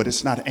neighbor, but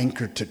it's not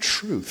anchored to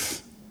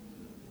truth.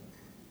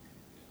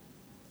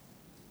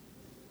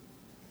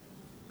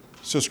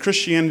 So is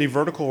Christianity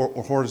vertical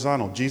or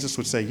horizontal? Jesus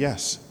would say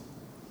yes.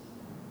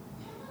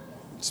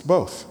 It's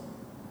both.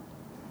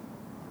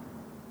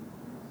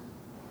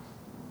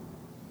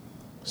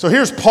 So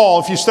here's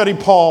Paul. If you study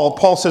Paul,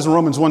 Paul says in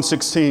Romans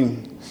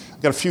 1:16,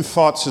 I've got a few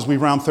thoughts as we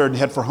round third and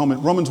head for home.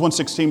 In Romans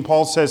 1:16,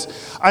 Paul says,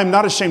 I am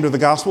not ashamed of the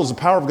gospel. It's the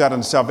power of God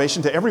unto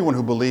salvation to everyone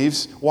who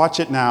believes.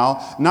 Watch it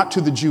now. Not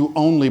to the Jew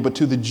only, but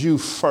to the Jew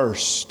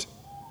first,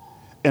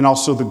 and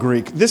also the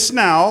Greek. This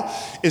now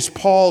is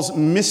Paul's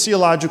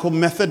missiological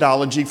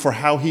methodology for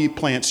how he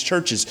plants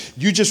churches.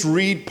 You just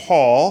read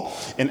Paul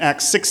in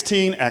Acts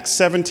 16, Acts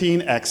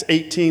 17, Acts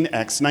 18,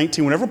 Acts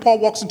 19. Whenever Paul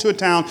walks into a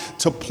town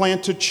to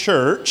plant a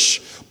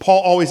church,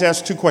 Paul always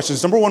asks two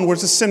questions. Number one,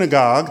 where's the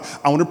synagogue?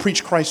 I want to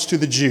preach Christ to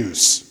the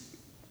Jews.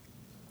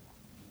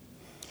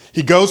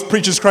 He goes,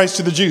 preaches Christ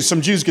to the Jews.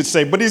 Some Jews get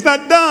saved, but he's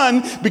not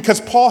done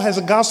because Paul has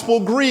a gospel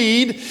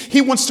greed.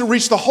 He wants to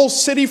reach the whole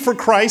city for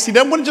Christ. He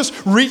doesn't want to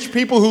just reach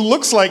people who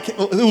looks like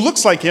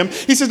him.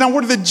 He says, now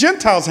where do the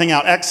Gentiles hang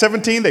out? Acts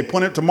 17, they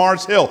point it to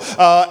Mars Hill.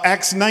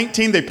 Acts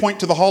 19, they point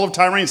to the Hall of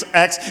Tyrannus.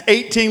 Acts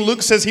 18,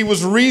 Luke says he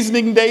was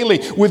reasoning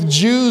daily with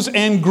Jews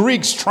and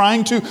Greeks,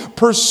 trying to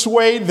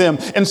persuade them.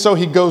 And so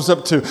he goes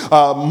up to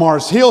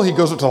Mars Hill. He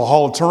goes up to the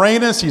Hall of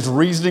Tyrannus. He's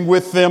reasoning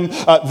with them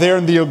there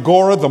in the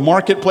Agora, the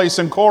marketplace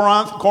in Corinth,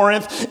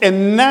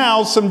 and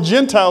now some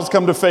Gentiles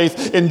come to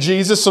faith in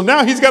Jesus. So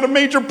now he's got a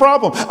major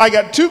problem. I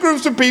got two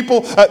groups of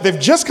people. They've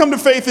just come to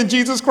faith in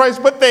Jesus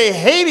Christ, but they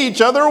hate each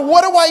other.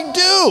 What do I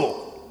do?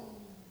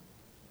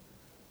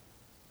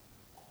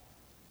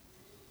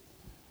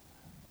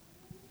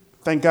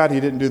 Thank God he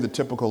didn't do the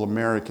typical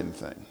American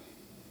thing.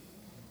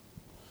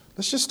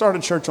 Let's just start a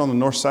church on the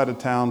north side of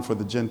town for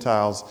the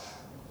Gentiles,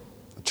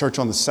 a church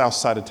on the south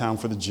side of town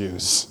for the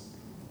Jews.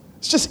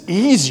 It's just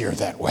easier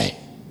that way.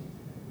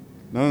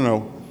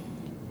 No.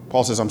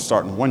 Paul says, I'm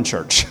starting one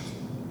church.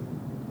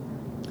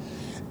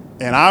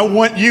 And I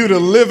want you to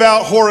live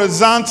out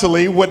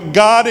horizontally what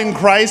God in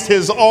Christ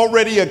has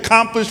already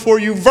accomplished for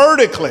you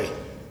vertically.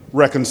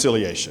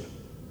 Reconciliation.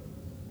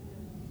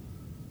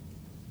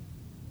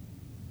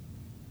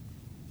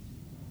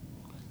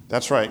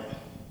 That's right.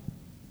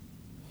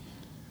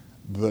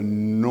 The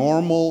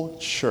normal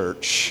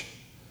church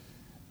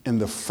in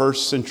the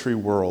first century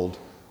world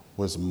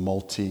was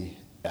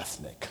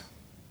multi-ethnic.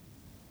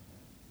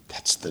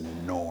 That's the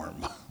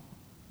norm.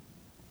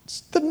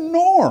 It's the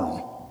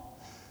norm.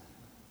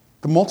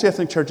 The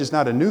multi-ethnic church is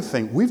not a new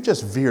thing. We've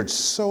just veered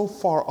so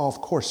far off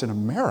course in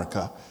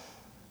America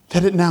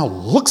that it now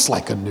looks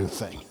like a new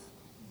thing.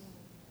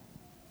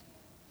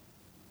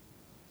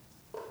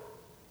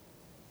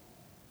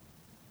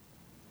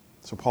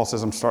 So Paul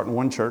says, I'm starting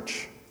one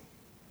church,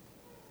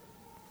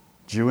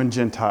 Jew and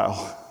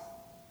Gentile.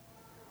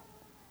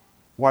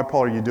 Why,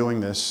 Paul, are you doing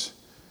this?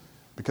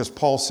 Because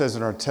Paul says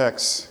in our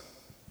text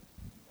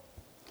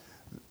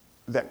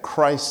that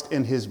Christ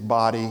in his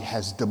body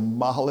has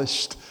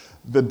demolished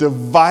the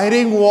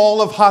dividing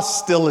wall of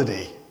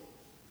hostility.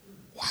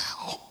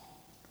 Wow.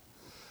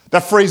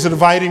 That phrase, a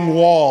dividing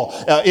wall,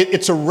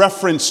 it's a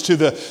reference to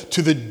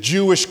the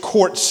Jewish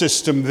court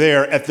system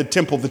there at the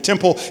temple. The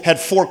temple had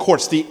four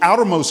courts. The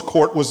outermost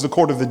court was the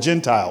court of the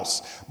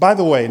Gentiles. By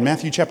the way, in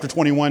Matthew chapter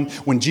 21,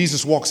 when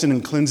Jesus walks in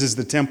and cleanses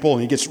the temple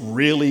and he gets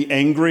really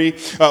angry,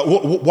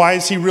 why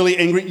is he really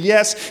angry?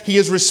 Yes, he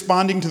is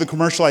responding to the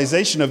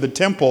commercialization of the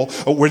temple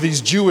where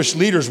these Jewish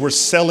leaders were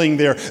selling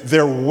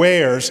their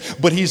wares.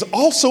 But he's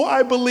also,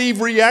 I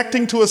believe,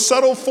 reacting to a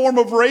subtle form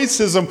of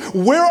racism.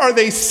 Where are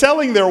they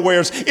selling their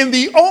wares? In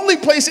the only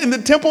place in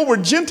the temple where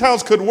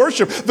Gentiles could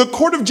worship, the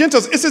court of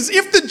Gentiles. It's as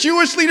if the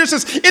Jewish leader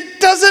says, it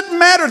doesn't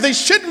matter. They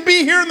shouldn't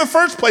be here in the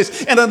first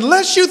place. And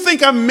unless you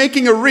think I'm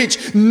making a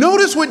reach,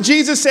 notice what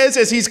Jesus says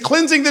as he's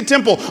cleansing the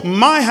temple.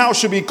 My house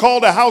should be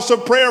called a house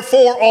of prayer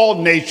for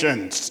all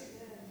nations.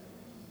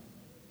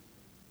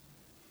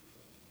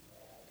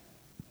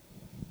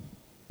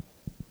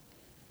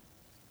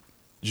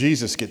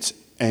 Jesus gets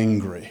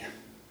angry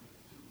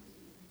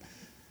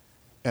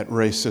at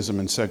racism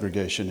and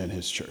segregation in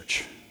his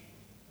church.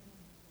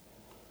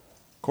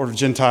 Court of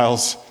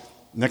Gentiles,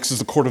 next is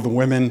the court of the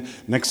women,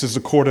 next is the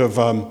court of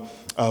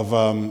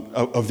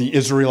of the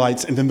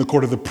Israelites and then the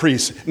court of the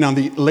priests. Now, in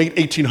the late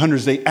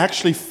 1800s, they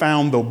actually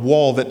found the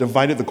wall that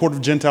divided the court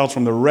of Gentiles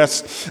from the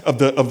rest of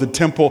the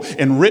temple,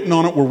 and written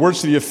on it were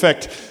words to the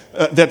effect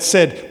that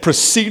said,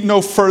 "Proceed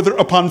no further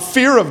upon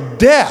fear of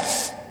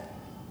death."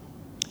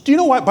 Do you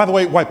know why, by the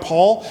way, why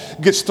Paul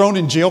gets thrown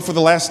in jail for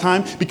the last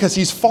time? Because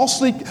he's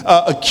falsely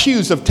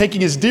accused of taking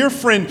his dear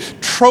friend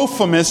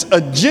Trophimus, a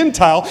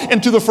Gentile,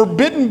 into the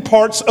forbidden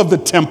parts of the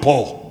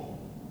temple.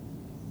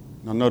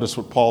 Now notice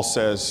what Paul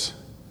says.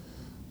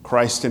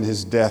 Christ in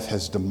his death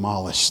has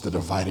demolished the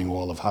dividing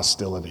wall of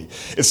hostility.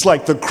 It's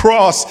like the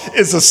cross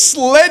is a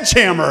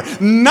sledgehammer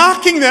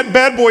knocking that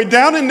bad boy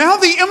down, and now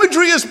the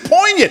imagery is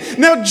poignant.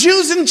 Now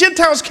Jews and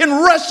Gentiles can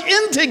rush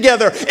in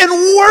together and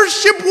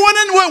worship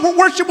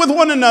with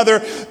one another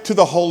to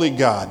the holy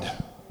God.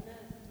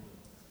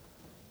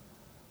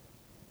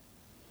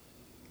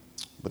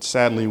 But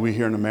sadly, we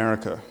here in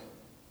America,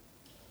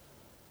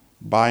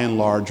 by and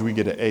large, we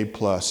get an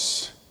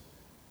A+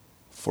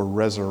 for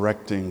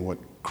resurrecting what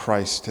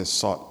Christ has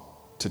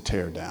sought to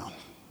tear down.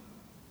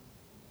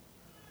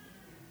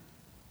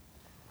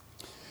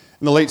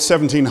 In the late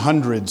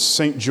 1700s,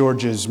 St.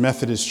 George's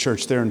Methodist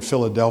Church there in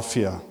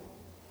Philadelphia.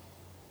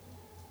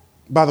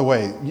 By the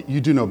way, you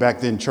do know back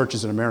then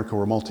churches in America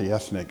were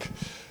multi-ethnic,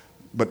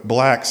 but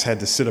blacks had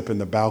to sit up in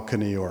the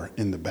balcony or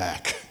in the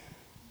back.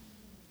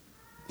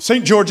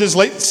 St. George's,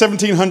 late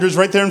 1700s,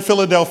 right there in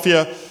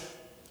Philadelphia,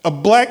 a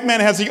black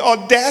man has the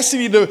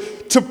audacity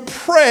to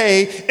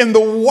pray in the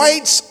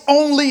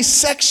whites-only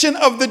section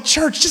of the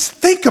church. Just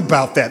think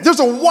about that. There's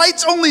a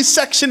whites-only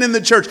section in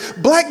the church.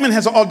 Black man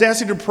has the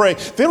audacity to pray.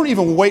 They don't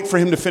even wait for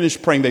him to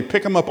finish praying. They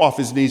pick him up off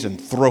his knees and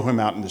throw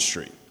him out in the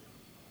street.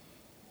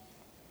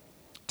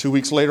 2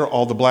 weeks later,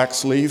 all the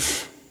blacks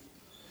leave.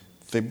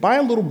 They buy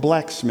a little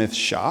blacksmith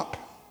shop,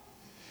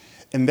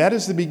 and that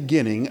is the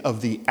beginning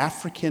of the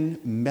African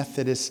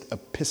Methodist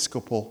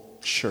Episcopal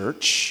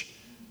Church,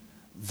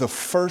 the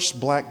first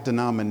black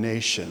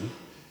denomination,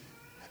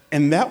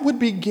 and that would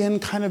begin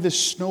kind of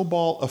this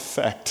snowball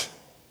effect.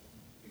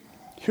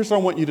 Here's what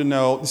I want you to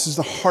know. This is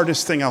the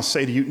hardest thing I'll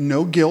say to you.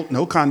 No guilt,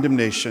 no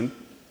condemnation.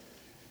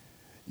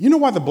 You know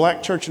why the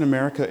black church in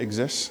America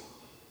exists?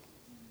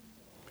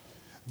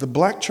 The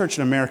black church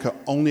in America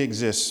only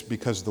exists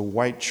because the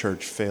white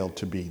church failed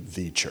to be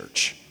the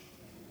church.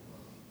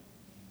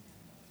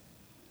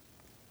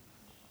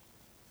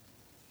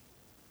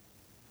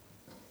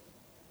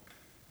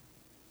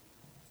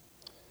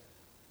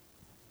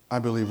 I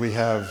believe we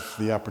have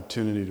the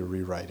opportunity to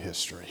rewrite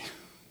history.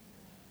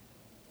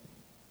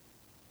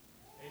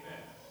 Amen.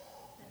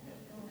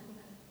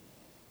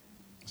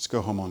 Let's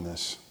go home on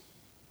this.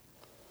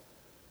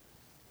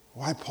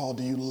 Why, Paul,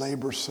 do you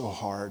labor so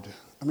hard?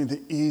 I mean,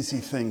 the easy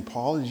thing,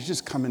 Paul, is you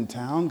just come in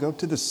town, go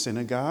to the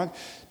synagogue,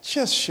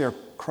 just share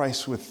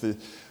Christ with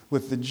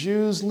the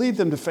Jews, lead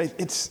them to faith.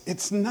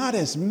 It's not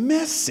as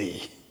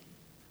messy.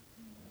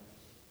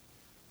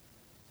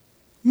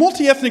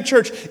 Multi-ethnic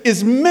church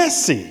is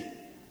messy.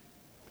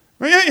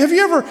 Have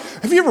you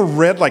ever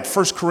read like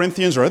 1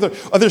 Corinthians or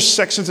other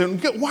sections?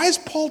 Why is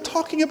Paul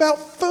talking about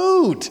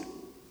food?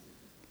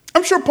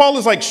 I'm sure Paul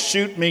is like,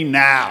 shoot me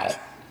now.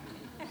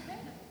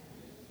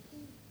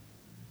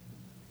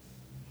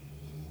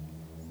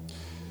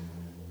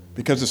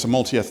 Because it's a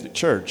multi-ethnic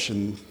church,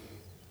 and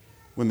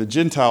when the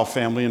Gentile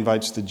family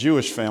invites the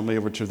Jewish family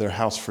over to their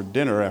house for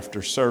dinner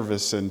after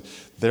service, and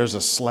there's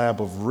a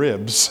slab of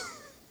ribs,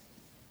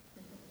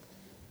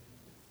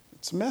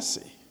 it's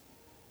messy.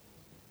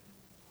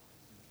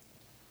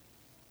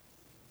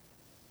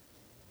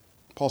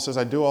 Paul says,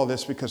 I do all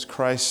this because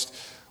Christ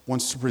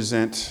wants to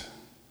present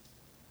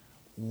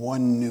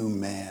one new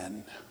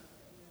man.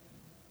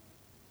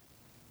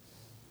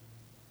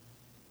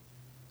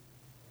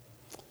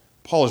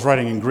 Paul is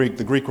writing in Greek.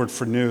 The Greek word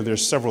for new,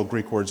 there's several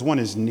Greek words. One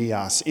is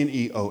neos,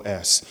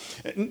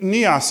 N-E-O-S.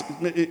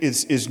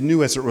 Neos is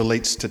new as it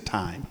relates to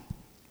time.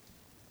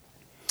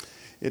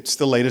 It's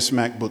the latest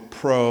MacBook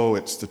Pro.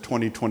 It's the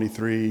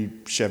 2023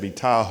 Chevy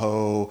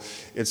Tahoe.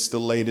 It's the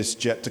latest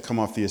jet to come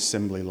off the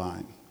assembly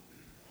line.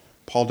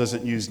 Paul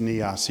doesn't use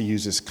neos, he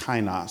uses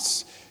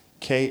kainos.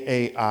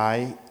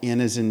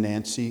 K-A-I-N as in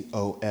Nancy,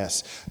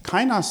 O-S.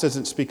 Kainos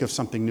doesn't speak of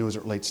something new as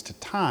it relates to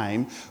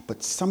time,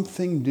 but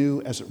something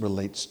new as it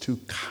relates to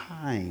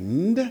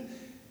kind.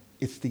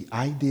 It's the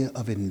idea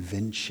of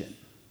invention.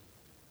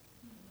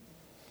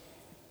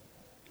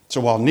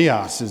 So while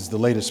neos is the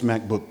latest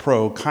MacBook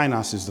Pro,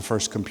 kainos is the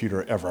first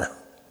computer ever.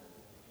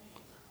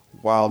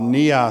 While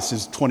neos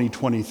is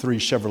 2023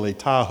 Chevrolet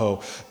Tahoe,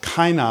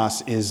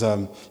 kainos is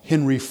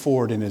Henry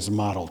Ford in his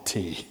Model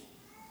T.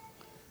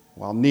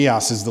 While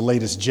neos is the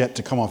latest jet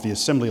to come off the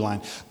assembly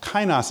line,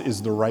 kainos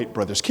is the Wright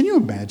brothers. Can you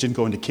imagine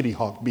going to Kitty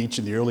Hawk Beach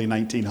in the early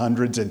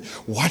 1900s and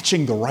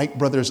watching the Wright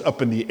brothers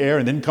up in the air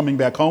and then coming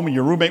back home and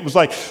your roommate was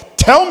like,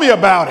 tell me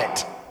about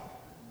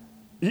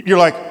it. You're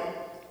like,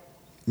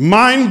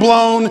 mind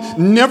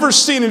blown, never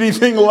seen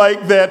anything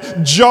like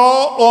that,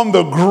 jaw on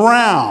the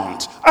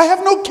ground. I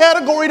have no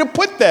category to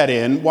put that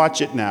in.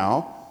 Watch it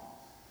now.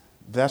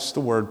 That's the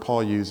word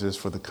Paul uses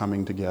for the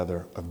coming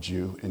together of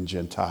Jew and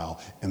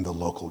Gentile in the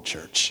local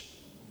church.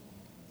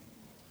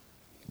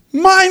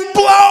 Mind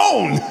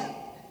blown!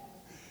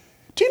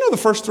 Do you know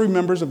the first 3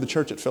 members of the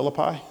church at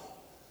Philippi?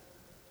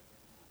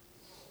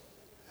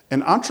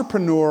 An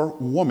entrepreneur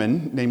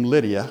woman named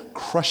Lydia,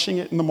 crushing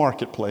it in the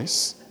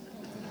marketplace,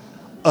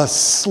 a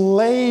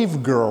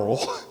slave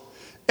girl,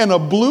 and a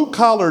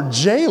blue-collar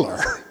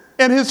jailer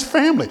and his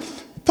family.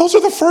 Those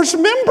are the first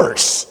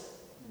members.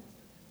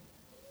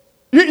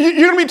 You're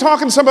going to be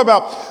talking some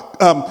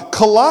about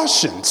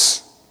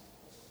Colossians.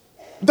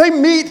 They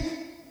meet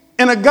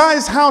in a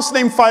guy's house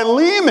named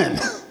Philemon,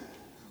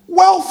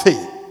 wealthy.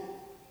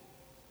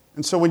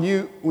 And so when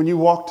you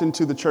walked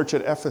into the church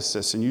at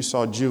Ephesus and you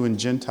saw Jew and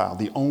Gentile,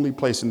 the only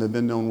place in the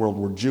then known world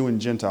where Jew and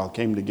Gentile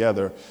came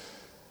together,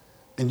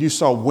 and you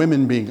saw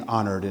women being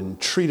honored and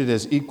treated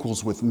as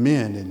equals with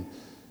men, and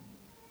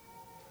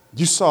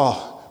you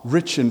saw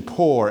rich and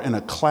poor in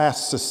a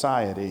class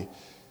society,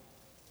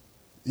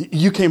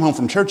 you came home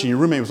from church and your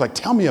roommate was like,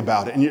 tell me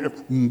about it, and you're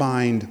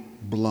mind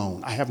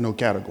blown. I have no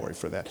category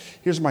for that.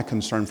 Here's my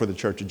concern for the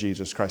Church of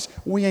Jesus Christ.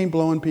 We ain't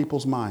blowing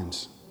people's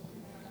minds.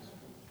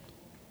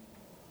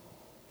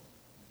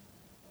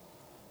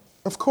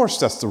 Of course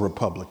that's the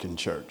Republican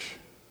church.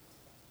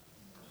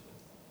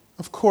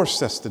 Of course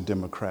that's the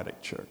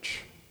Democratic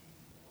church.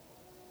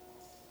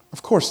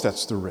 Of course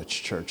that's the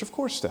rich church. Of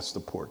course that's the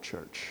poor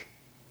church.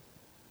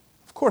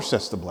 Of course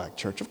that's the black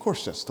church. Of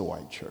course that's the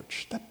white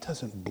church. That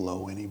doesn't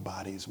blow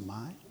anybody's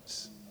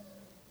minds.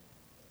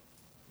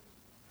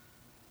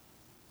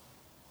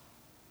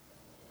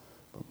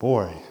 But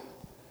boy,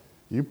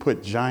 you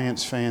put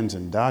Giants fans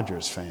and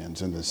Dodgers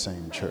fans in the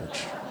same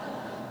church.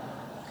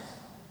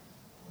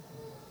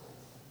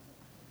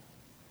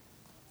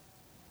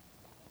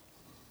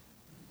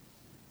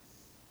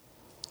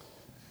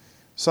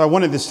 So I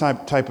wanted this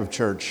type of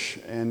church,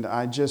 and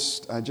I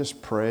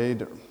just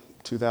prayed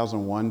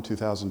 2001,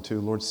 2002,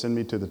 Lord, send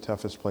me to the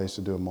toughest place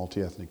to do a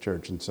multi-ethnic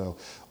church. And so,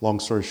 long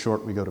story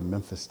short, we go to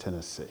Memphis,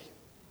 Tennessee.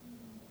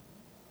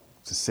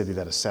 It's a city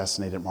that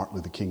assassinated Martin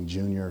Luther King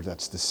Jr.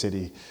 That's the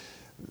city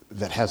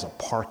that has a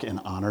park in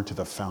honor to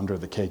the founder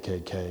of the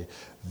KKK.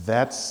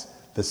 That's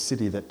the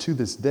city that to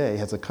this day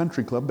has a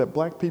country club that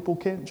black people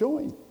can't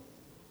join.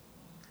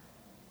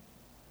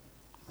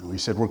 And we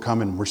said, we're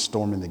coming, we're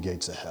storming the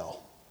gates of hell.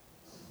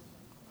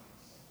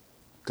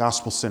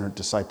 Gospel-centered,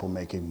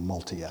 disciple-making,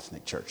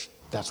 multi-ethnic church.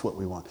 That's what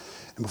we want.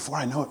 And before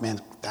I know it,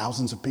 man,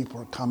 thousands of people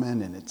are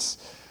coming, and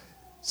it's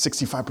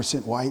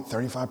 65% white,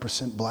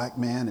 35% black,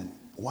 man. And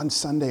one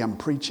Sunday I'm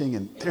preaching,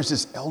 and there's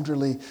this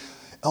elderly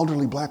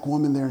black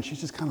woman there, and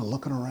she's just kind of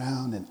looking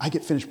around. And I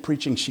get finished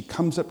preaching. She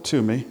comes up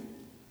to me.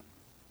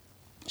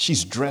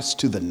 She's dressed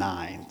to the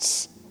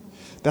nines.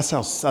 That's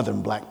how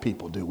Southern black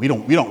people do. We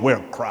don't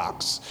wear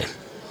Crocs.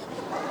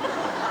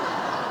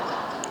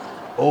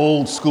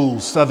 Old school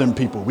Southern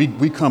people.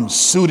 We come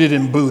suited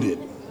and booted.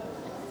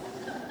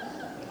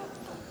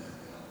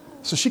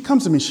 So she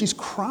comes to me, she's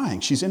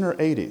crying. She's in her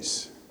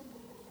 80s.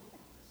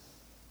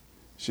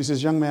 She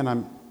says, young man,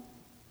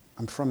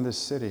 I'm from this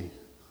city.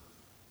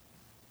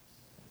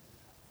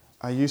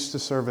 I used to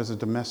serve as a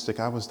domestic.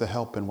 I was the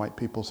help in white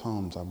people's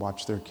homes. I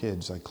watched their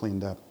kids. I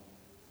cleaned up.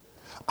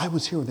 I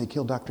was here when they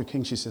killed Dr.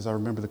 King. She says, I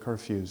remember the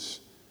curfews.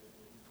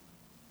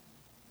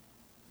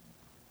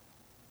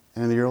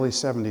 And in the early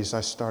 70s,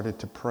 I started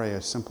to pray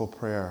a simple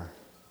prayer.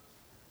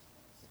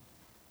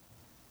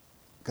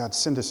 God,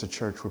 send us a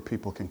church where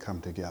people can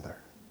come together.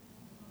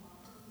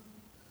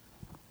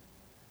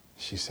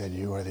 She said,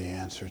 you are the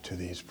answer to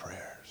these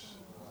prayers.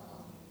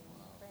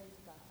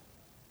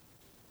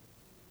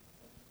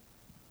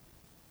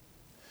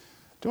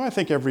 Do I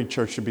think every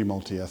church should be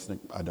multi-ethnic?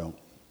 I don't.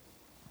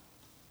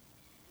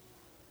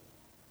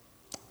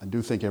 I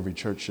do think every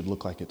church should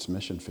look like its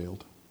mission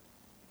field.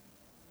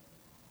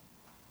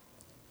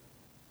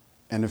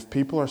 And if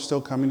people are still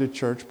coming to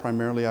church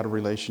primarily out of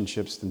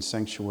relationships, then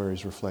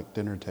sanctuaries reflect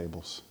dinner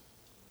tables.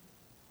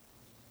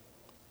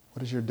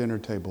 What does your dinner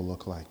table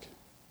look like?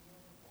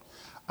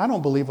 I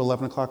don't believe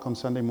 11 o'clock on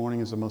Sunday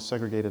morning is the most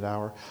segregated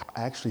hour.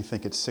 I actually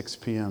think it's 6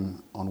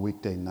 p.m. on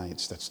weekday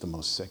nights that's the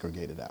most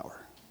segregated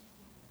hour.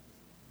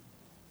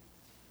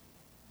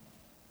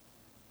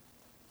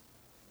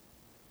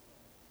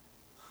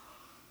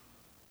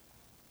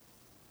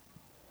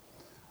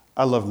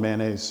 I love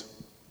mayonnaise.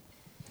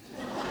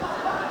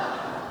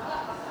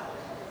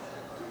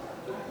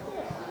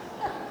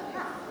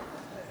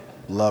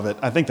 Love it.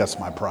 I think that's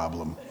my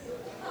problem.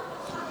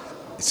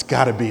 It's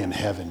got to be in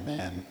heaven,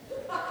 man.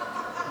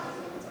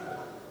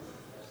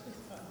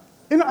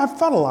 You know, I've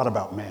thought a lot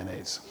about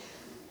mayonnaise.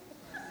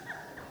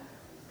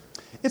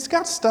 It's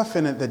got stuff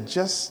in it that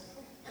just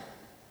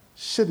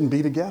shouldn't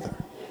be together.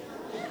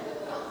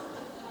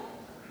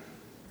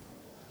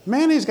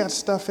 Mayonnaise got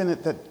stuff in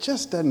it that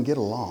just doesn't get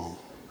along.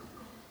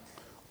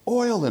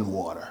 Oil and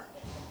water.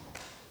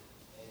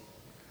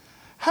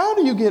 How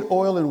do you get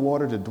oil and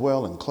water to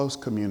dwell in close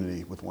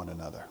community with one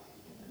another?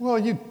 Well,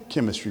 you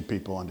chemistry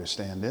people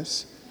understand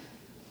this.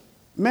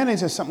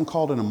 Mayonnaise has something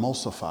called an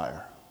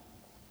emulsifier.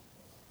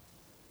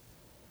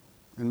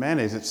 In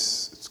mayonnaise,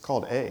 it's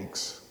called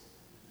eggs.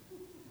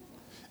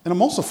 An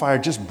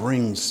emulsifier just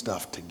brings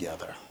stuff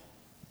together.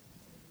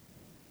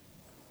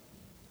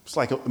 It's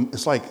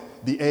like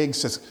the egg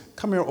says,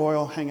 come here,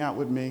 oil, hang out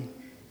with me.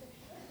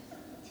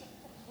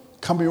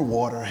 Come here,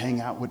 water, hang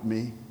out with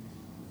me.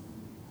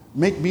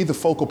 Make me the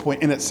focal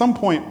point. And at some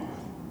point,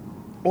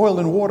 oil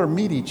and water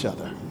meet each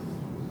other.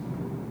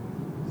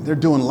 They're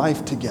doing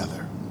life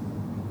together.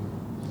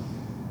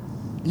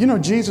 You know,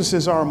 Jesus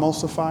is our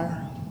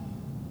emulsifier.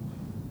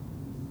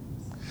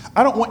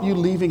 I don't want you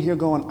leaving here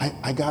going,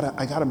 I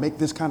gotta make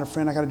this kind of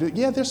friend. I gotta do it.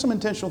 Yeah, there's some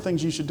intentional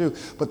things you should do.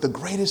 But the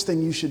greatest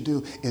thing you should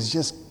do is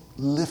just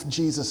lift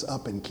Jesus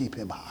up and keep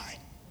him high.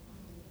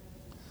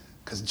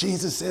 Because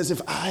Jesus says,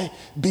 if I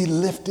be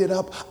lifted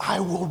up, I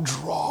will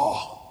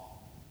draw.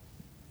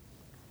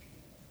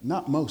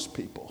 Not most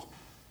people,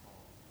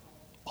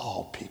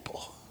 all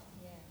people.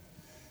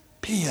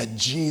 Be a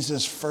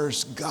Jesus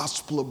first,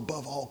 gospel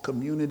above all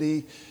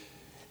community.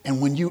 And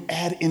when you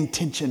add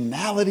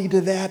intentionality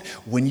to that,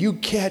 when you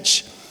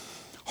catch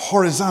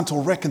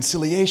horizontal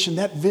reconciliation,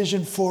 that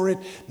vision for it,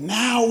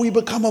 now we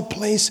become a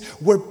place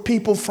where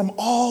people from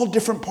all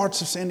different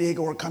parts of San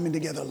Diego are coming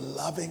together,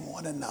 loving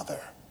one another.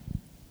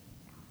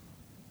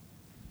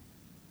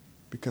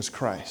 Because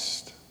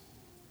Christ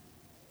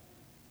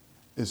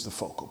is the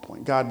focal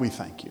point. God, we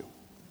thank you.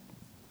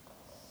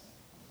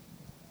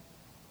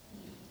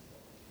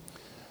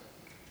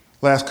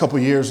 Last couple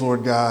of years,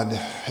 Lord God,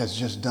 has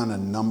just done a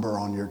number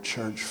on your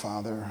church,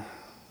 Father.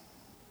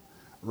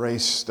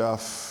 Race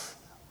stuff,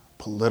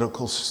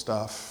 political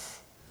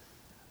stuff.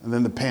 And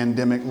then the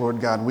pandemic, Lord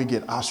God, we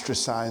get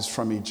ostracized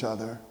from each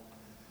other.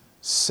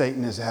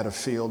 Satan has had a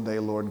field day,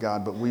 Lord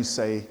God, but we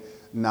say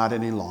not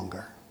any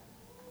longer.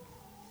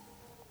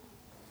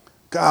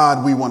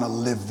 God, we want to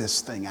live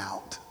this thing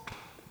out.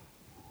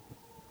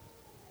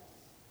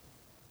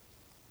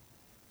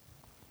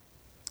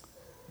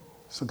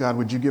 So God,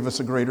 would you give us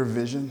a greater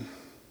vision?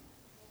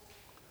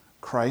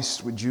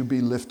 Christ, would you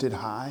be lifted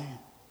high?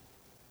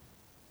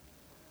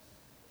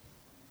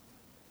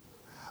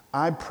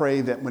 I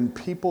pray that when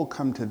people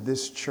come to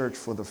this church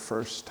for the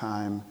first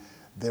time,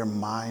 their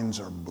minds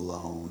are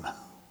blown.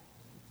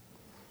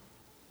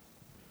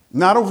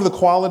 Not over the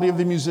quality of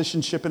the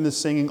musicianship and the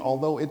singing,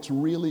 although it's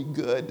really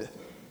good.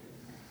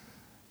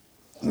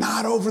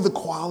 Not over the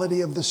quality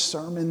of the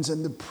sermons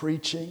and the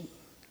preaching.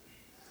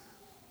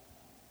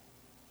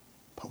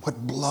 But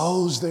what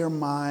blows their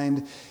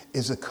mind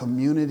is a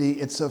community,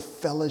 it's a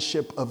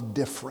fellowship of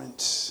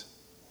difference.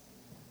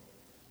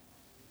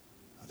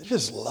 They're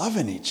just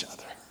loving each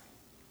other.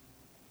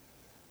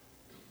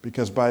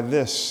 Because by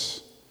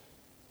this,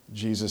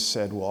 Jesus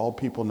said, will all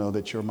people know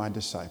that you're my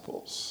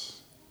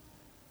disciples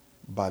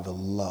by the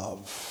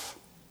love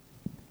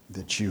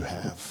that you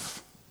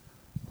have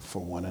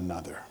for one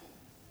another.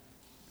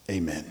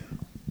 Amen.